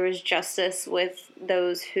there was justice with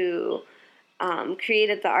those who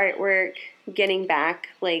created the artwork, getting back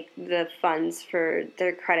like the funds for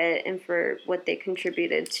their credit and for what they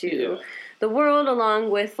contributed to the world,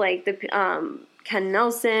 along with like the Ken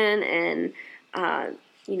Nelson and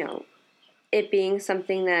it being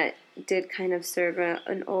something that did kind of serve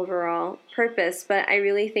an overall purpose. But I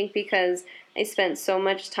really think because I spent so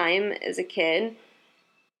much time as a kid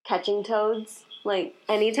catching toads, like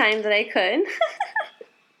anytime that I could.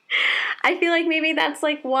 I feel like maybe that's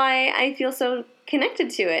like why I feel so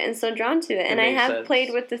connected to it and so drawn to it. And I have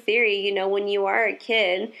played with the theory, when you are a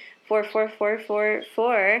kid,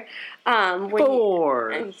 44444.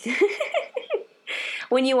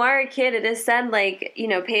 When you are a kid, it is said, like,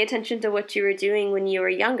 pay attention to what you were doing when you were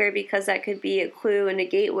younger, because that could be a clue and a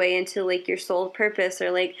gateway into, like, your soul purpose,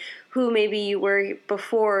 or, like, who maybe you were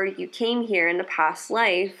before you came here in a past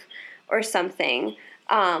life or something.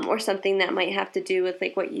 Or something that might have to do with,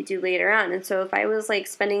 like, what you do later on. And so if I was, like,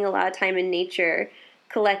 spending a lot of time in nature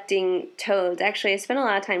collecting toads, actually I spent a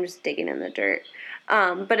lot of time just digging in the dirt.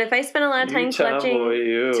 But if I spent a lot of time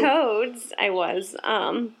collecting toads, I was.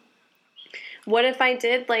 What if I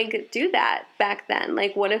did, like, do that back then?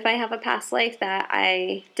 Like, what if I have a past life that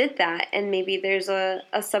I did that, and maybe there's a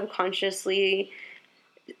subconsciously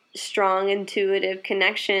strong, intuitive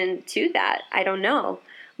connection to that? I don't know.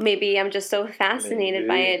 Maybe I'm just so fascinated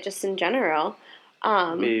by it just in general.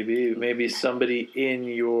 Maybe somebody in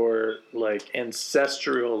your, like,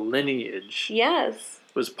 ancestral lineage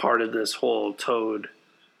was part of this whole toad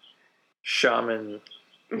shaman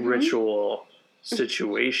ritual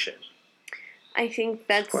situation. I think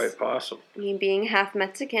that's quite possible. I mean, being half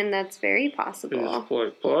Mexican, that's very possible. It's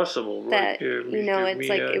quite possible. That, it's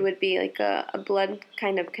like it would be like a blood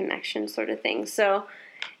kind of connection sort of thing. So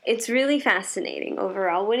it's really fascinating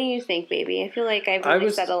overall. What do you think, baby? I feel like I've really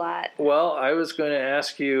said a lot. Well, I was going to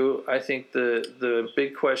ask you, I think the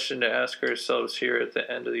big question to ask ourselves here at the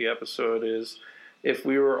end of the episode is, if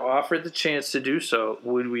we were offered the chance to do so,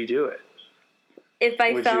 would we do it? If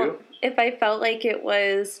I felt like it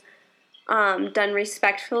was done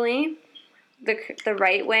respectfully, the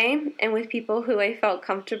right way, and with people who I felt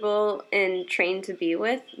comfortable and trained to be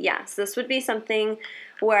with, yes, this would be something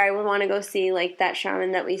where I would want to go see, like, that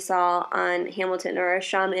shaman that we saw on Hamilton, or a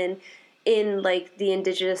shaman in, like, the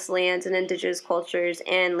indigenous lands and indigenous cultures,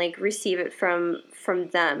 and, like, receive it from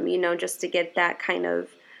them, just to get that kind of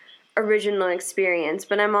original experience.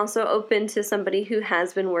 But I'm also open to somebody who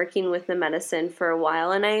has been working with the medicine for a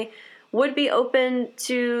while, and I would be open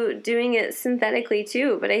to doing it synthetically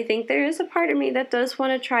too, but I think there is a part of me that does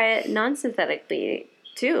want to try it non-synthetically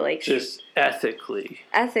too, like just ethically.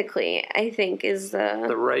 Ethically, I think is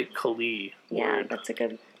the right Kali. Yeah, word. That's a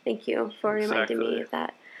good. Thank you for reminding me of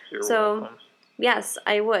that. You're welcome. Yes,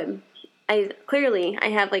 I would. I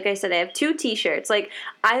have, like I said, I have 2 T-shirts. Like,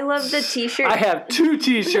 I love the T-shirt. I have 2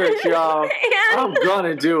 T-shirts, y'all. I'm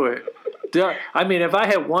gonna do it. I mean, if I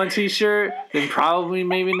had 1 T-shirt, then probably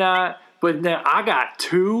maybe not. But then I got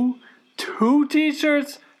 2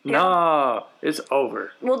 T-shirts? Yeah. No, it's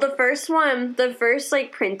over. Well, the first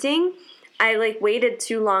like printing, I like waited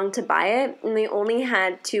too long to buy it, and they only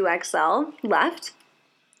had 2XL left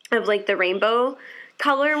of like the rainbow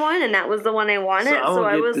color one, and that was the one I wanted. So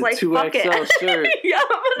I was like, fuck it. 2XL shirt, yeah,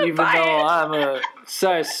 I'm even though I'm a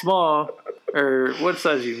size small, or what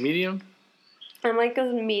size are you, medium? I'm like a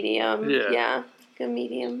medium. Yeah, like a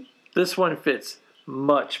medium. This one fits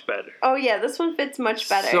much better. Oh yeah, this one fits much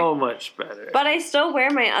better. So much better. But I still wear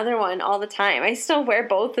my other one all the time. I still wear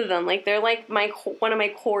both of them. Like, they're like one of my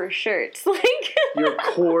core shirts. Like your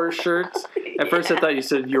core shirts? At first I thought you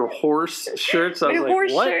said your horse shirts. I was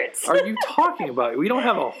like, what shirts. are you talking about? We don't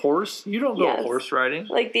have a horse. You don't go horse riding.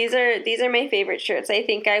 Like, these are my favorite shirts. I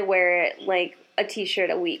think I wear it like a T-shirt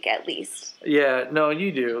a week at least. Yeah, no,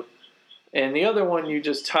 you do. And the other one, you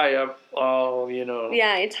just tie up all,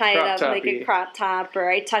 Yeah, I tie it up like a crop top, or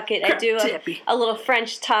I tuck it. I do a little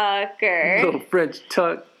French tuck, or a little French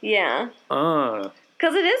tuck. Yeah.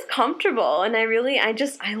 Because it is comfortable, and I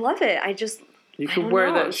love it. You could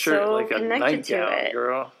wear that shirt like a nightgown,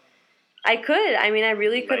 girl. I could. I mean, I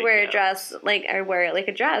really could wear a dress, I wear it like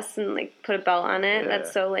a dress and, put a belt on it. Yeah.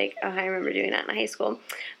 That's so, I remember doing that in high school.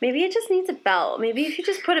 Maybe it just needs a belt. Maybe if you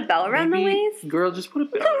just put a belt around the waist. Girl, just put a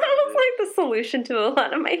belt. That was, the solution to a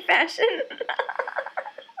lot of my fashion.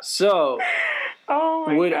 So,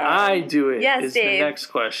 would I do it? Yes, is Dave. The next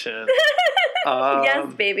question.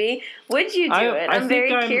 Yes, baby. Would you do it? I'm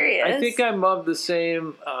very curious. I think I'm of the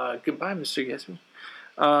same. Goodbye, Mr. Gatsby.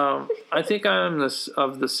 I think I'm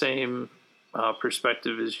of the same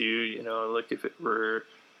perspective as you. If it were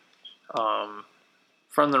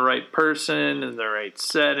from the right person in the right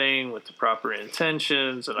setting with the proper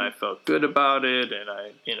intentions, and I felt good about it, and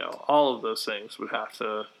all of those things would have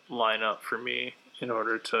to line up for me in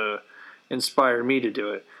order to inspire me to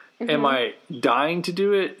do it. Mm-hmm. Am I dying to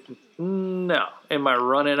do it? No. Am I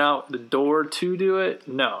running out the door to do it?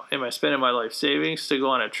 No. Am I spending my life savings to go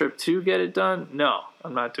on a trip to get it done? No.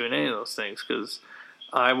 I'm not doing any of those things because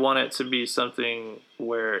I want it to be something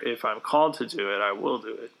where if I'm called to do it, I will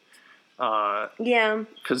do it. Yeah.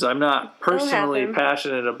 Because I'm not personally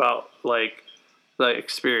passionate about the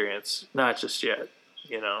experience, not just yet,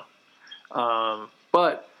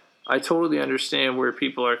 But I totally understand where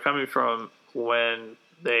people are coming from when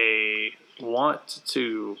they want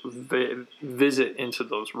to visit into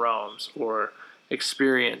those realms or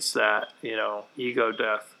experience that, ego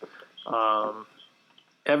death.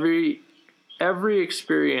 Every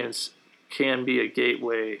experience can be a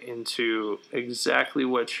gateway into exactly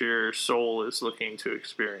what your soul is looking to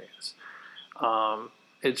experience.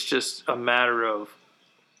 It's just a matter of,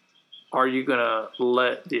 are you going to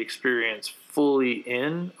let the experience fully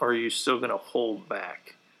in, or are you still going to hold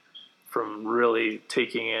back from really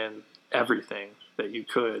taking in everything that you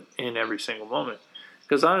could in every single moment?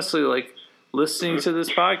 Because honestly, listening to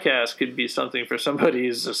this podcast could be something for somebody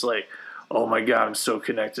who's just oh my God, I'm so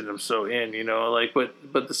connected, I'm so in,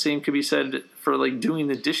 but the same could be said for doing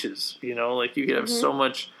the dishes, you could have so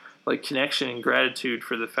much connection and gratitude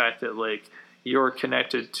for the fact that you're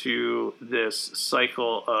connected to this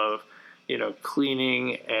cycle of,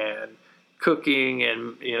 cleaning and cooking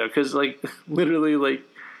and, because literally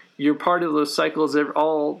you're part of those cycles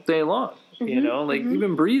all day long.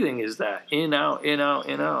 Even breathing is that in, out, in, out,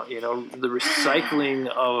 in, out, the recycling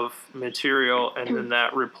of material and then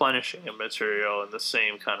that replenishing of material in the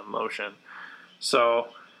same kind of motion. So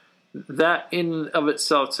that in of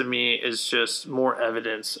itself to me is just more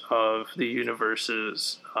evidence of the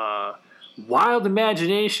universe's wild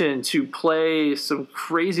imagination to play some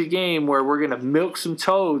crazy game where we're going to milk some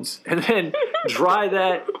toads and then dry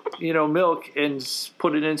that, milk and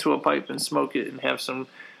put it into a pipe and smoke it and have some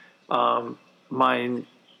mind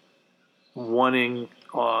wanting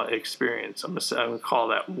experience. I'm gonna call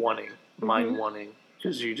that wanting, mind wanting,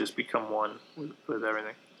 because you just become one with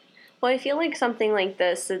everything. Well, I feel like something like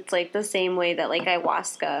this, it's the same way that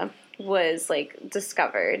ayahuasca was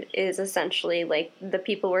discovered, is essentially the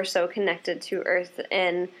people were so connected to Earth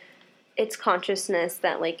and its consciousness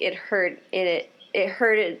that it heard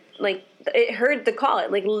the call.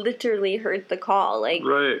 It literally heard the call.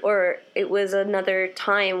 Right. Or it was another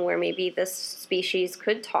time where maybe this species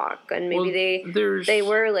could talk, and maybe they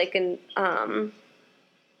were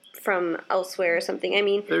from elsewhere or something. I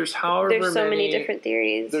mean, there's so many different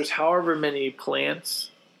theories. There's however many plants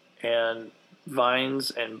and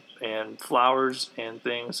vines and flowers and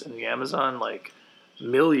things in the Amazon,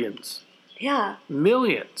 millions. Yeah.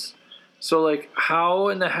 Millions. So how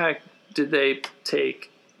in the heck did they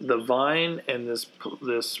take the vine and this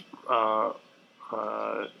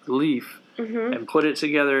leaf and put it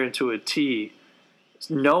together into a tea,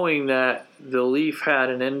 knowing that the leaf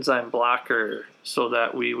had an enzyme blocker so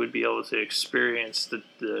that we would be able to experience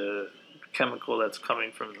the chemical that's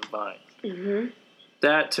coming from the vine? Mm-hmm.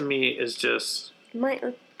 That to me is just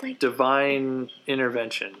divine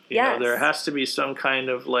intervention. Yes. There has to be some kind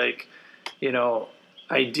of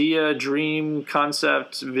idea, dream,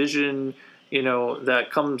 concept, vision, that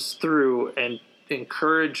comes through and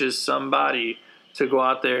encourages somebody to go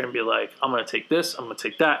out there and be I'm going to take this, I'm going to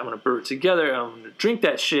take that, I'm going to brew it together, I'm going to drink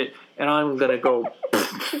that shit, and I'm going to go,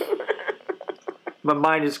 my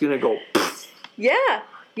mind is going to go. Yeah.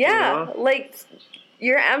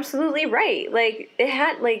 You're absolutely right. It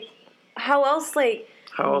had, how else,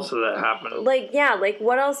 how else did that happen?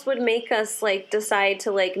 What else would make us, decide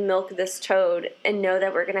to, milk this toad and know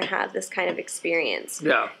that we're going to have this kind of experience?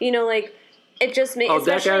 Yeah. it just makes, that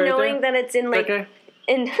guy especially right knowing there? that it's in, like, That guy?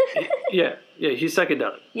 in, Yeah, he's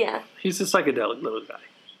psychedelic. yeah. He's a psychedelic little guy.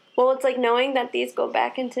 Well, it's like knowing that these go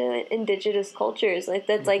back into indigenous cultures. Like,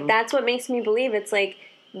 that's like, that's what makes me believe it's like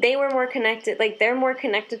they were more connected, like, they're more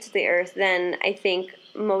connected to the earth than I think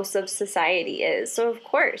most of society is. So, of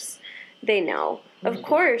course, they know. Of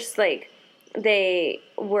course, like, they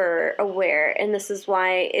were aware, and this is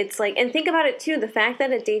why it's like, and think about it too, the fact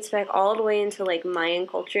that it dates back all the way into like Mayan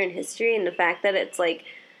culture and history, and the fact that it's like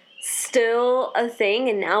still a thing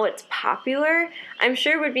and now it's popular, I'm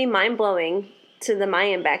sure would be mind-blowing to the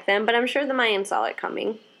Mayan back then, but I'm sure the Mayans saw it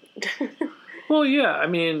coming. Well, yeah, I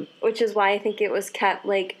mean, which is why I think it was kept,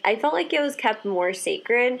 like, I felt like it was kept more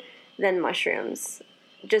sacred than mushrooms,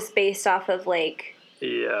 just based off of like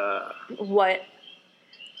what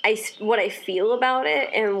I feel about it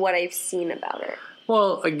and what I've seen about it.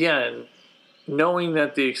 Well, again, knowing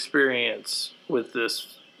that the experience with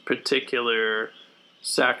this particular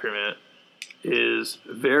sacrament is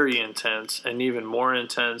very intense and even more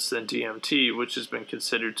intense than DMT, which has been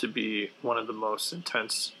considered to be one of the most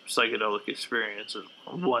intense psychedelic experiences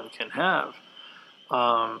one can have.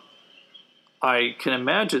 I can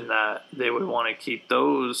imagine that they would want to keep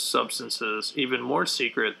those substances even more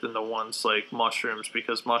secret than the ones like mushrooms,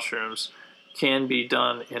 because mushrooms can be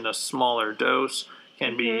done in a smaller dose,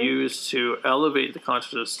 can be used to elevate the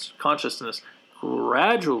consciousness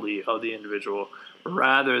gradually of the individual,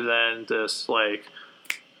 rather than this like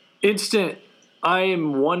instant, I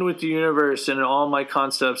am one with the universe and all my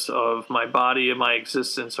concepts of my body and my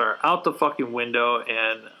existence are out the fucking window,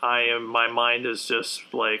 and my mind is just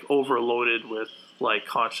like overloaded with like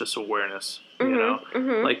conscious awareness, you know?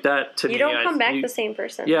 Like that to me. You don't come back the same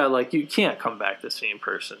person. Yeah, like you can't come back the same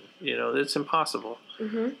person, you know, it's impossible.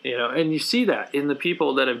 You know, and you see that in the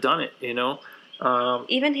people that have done it, you know.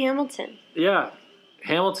 Even Hamilton. Yeah.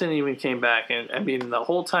 Hamilton even came back, and I mean, the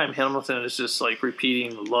whole time Hamilton is just like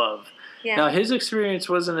repeating love. Yeah. Now, his experience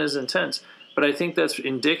wasn't as intense, but I think that's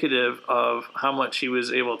indicative of how much he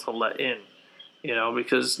was able to let in, you know,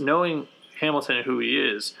 because knowing Hamilton and who he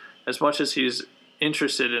is, as much as he's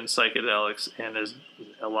interested in psychedelics and has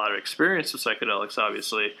a lot of experience with psychedelics,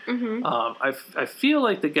 obviously, I feel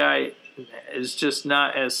like the guy is just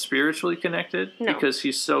not as spiritually connected because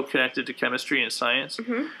he's so connected to chemistry and science.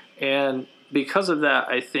 And because of that,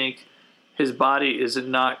 I think his body is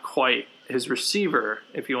not quite, his receiver,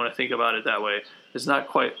 if you want to think about it that way, is not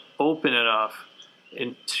quite open enough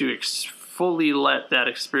to fully let that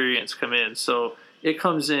experience come in. So it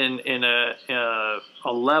comes in a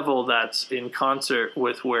level that's in concert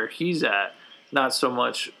with where he's at, not so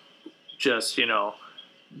much just, you know,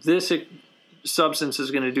 this substance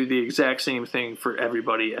is going to do the exact same thing for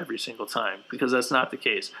everybody every single time, because that's not the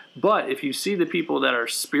case. But if you see the people that are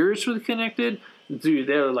spiritually connected, dude,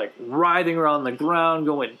 they're like writhing around the ground,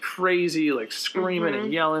 going crazy, like screaming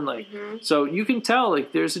and yelling, like. So you can tell,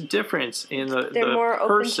 like, there's a difference in they're more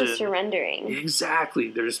person. open to surrendering.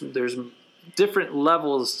 Exactly. There's different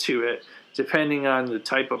levels to it depending on the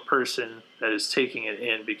type of person that is taking it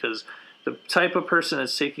in, because the type of person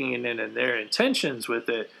that's taking it in and their intentions with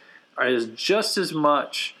it is just as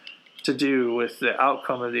much to do with the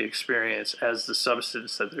outcome of the experience as the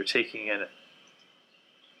substance that they're taking in it.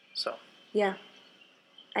 So. Yeah,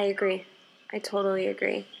 I agree. I totally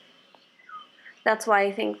agree. That's why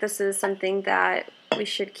I think this is something that we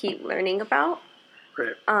should keep learning about.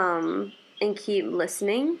 Right. And keep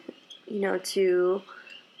listening, you know, to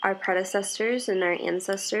our predecessors and our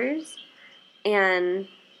ancestors, and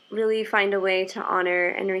really find a way to honor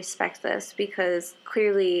and respect this, because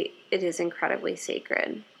clearly it is incredibly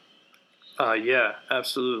sacred. Yeah,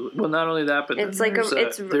 absolutely. Well, not only that, but it's like there's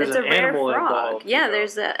a rare frog. Involved, yeah, you know?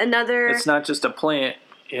 There's another. It's not just a plant,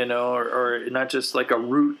 you know, or not just like a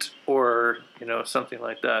root or, you know, something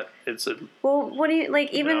like that. It's a. Well, what do you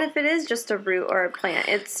like? Even know? If it is just a root or a plant,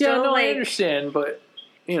 it's still I understand, but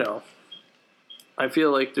you know, I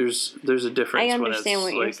feel like there's a difference when it's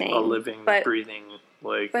what you're like saying, a living, breathing,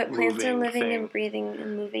 like. But plants are living thing. and breathing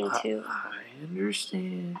and moving too. I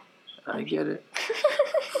understand. I get it.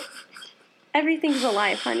 Everything's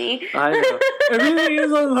alive, honey. I know. Everything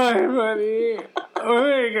is alive, honey. Oh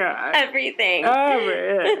my god. Everything.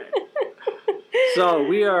 So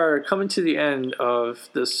we are coming to the end of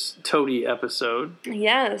this Toady episode.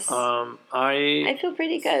 Yes. I feel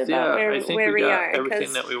pretty good about where we are.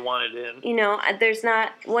 Everything that we wanted in. You know, there's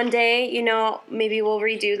not one day. You know, maybe we'll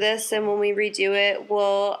redo this, and when we redo it,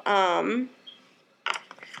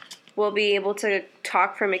 we'll be able to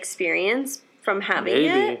talk from experience. From having it.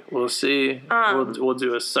 Maybe. We'll see. We'll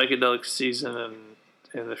do a psychedelic season and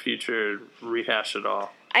in the future rehash it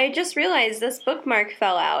all. I just realized this bookmark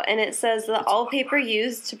fell out, and it says that all paper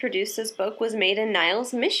used to produce this book was made in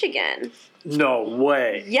Niles, Michigan. No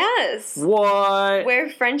way. Yes. What? Where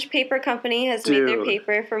French Paper Company has made their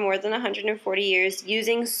paper for more than 140 years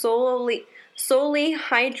using solely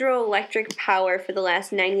hydroelectric power for the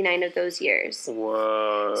last 99 of those years.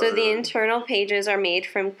 Whoa. So the internal pages are made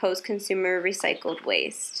from post-consumer recycled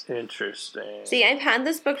waste. Interesting. See, I've had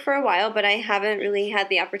this book for a while, but I haven't really had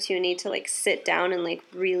the opportunity to, like, sit down and, like,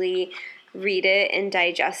 really read it and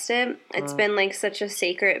digest it. It's been, like, such a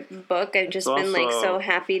sacred book. I've just been, like, so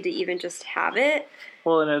happy to even just have it.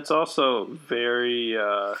 Well, and it's also very,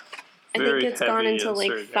 I think it's gone into,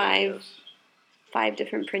 like, five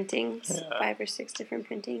different printings. Yeah. 5 or 6 different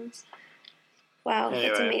printings. Wow, anyway.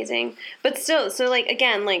 That's amazing. But still, so, like,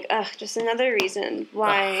 again, like, just another reason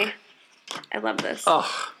why I love this.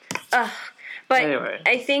 But anyway.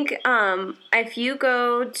 I think if you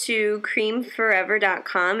go to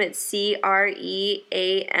creamforever.com, it's CREAM.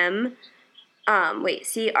 CREAM.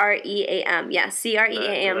 Yeah, CREAM. That's how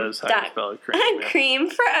you spell it, cream.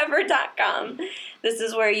 Creamforever.com. This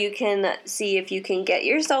is where you can see if you can get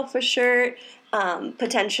yourself a shirt,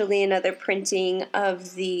 potentially another printing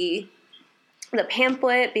of the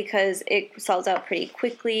pamphlet, because it sells out pretty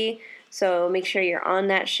quickly. So make sure you're on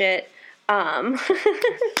that shit.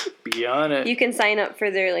 Be on it. You can sign up for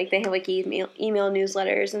their, like, they have, like, email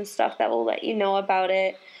newsletters and stuff that will let you know about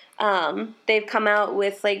it. They've come out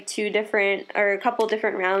with, like, a couple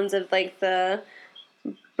different rounds of, like, the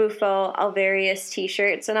Bufo Alvarius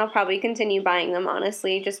t-shirts, and I'll probably continue buying them,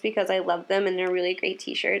 honestly, just because I love them and they're really great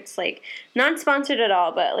t-shirts. Like, not sponsored at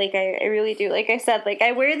all, but, like, I really do. Like I said, like,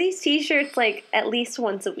 I wear these t-shirts, like, at least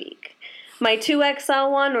once a week. My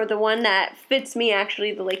 2XL one, or the one that fits me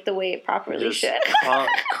actually the way it properly should.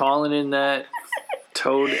 Calling in that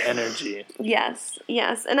toad energy. Yes.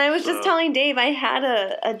 And I was just telling Dave I had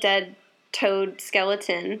a dead toad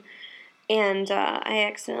skeleton, and I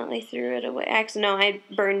accidentally threw it away. I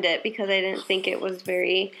burned it because I didn't think it was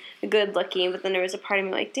very good looking. But then there was a part of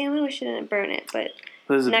me like, damn, I wish I didn't burn it. But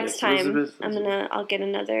next time I'll get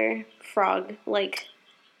another frog like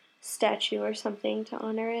statue or something to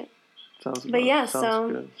honor it. Sounds good.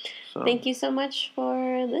 So thank you so much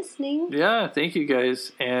for listening. Yeah, thank you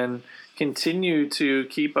guys, and continue to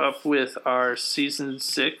keep up with our season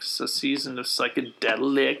 6, a season of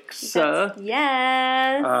psychedelics.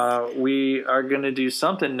 Yes. We are gonna do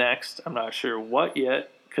something next. I'm not sure what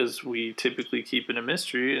yet, because we typically keep it a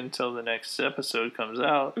mystery until the next episode comes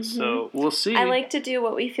out. Mm-hmm. So we'll see. I like to do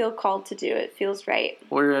what we feel called to do. It feels right.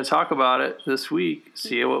 We're going to talk about it this week,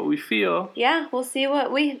 see what we feel. Yeah, we'll see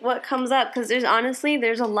what comes up, because there's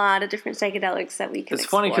a lot of different psychedelics that we can It's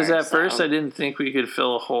funny, because at first I didn't think we could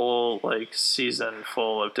fill a whole season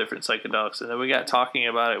full of different psychedelics, and then we got talking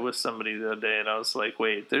about it with somebody the other day, and I was like,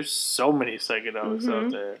 wait, there's so many psychedelics out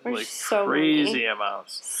there. There's so crazy many.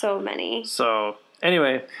 amounts. So many. So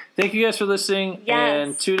anyway, thank you guys for listening,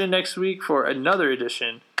 and tune in next week for another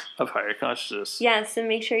edition of Higher Consciousness. Yes, and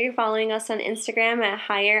make sure you're following us on Instagram at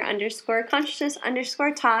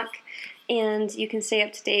higher_consciousness_talk, and you can stay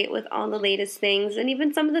up to date with all the latest things, and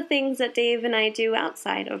even some of the things that Dave and I do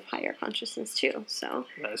outside of Higher Consciousness too. So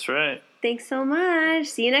that's right. Thanks so much.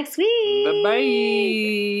 See you next week.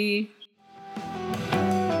 Bye-bye.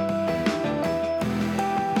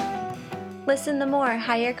 Listen to more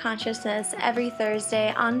Higher Consciousness every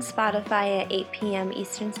Thursday on Spotify at 8 p.m.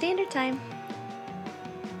 Eastern Standard Time.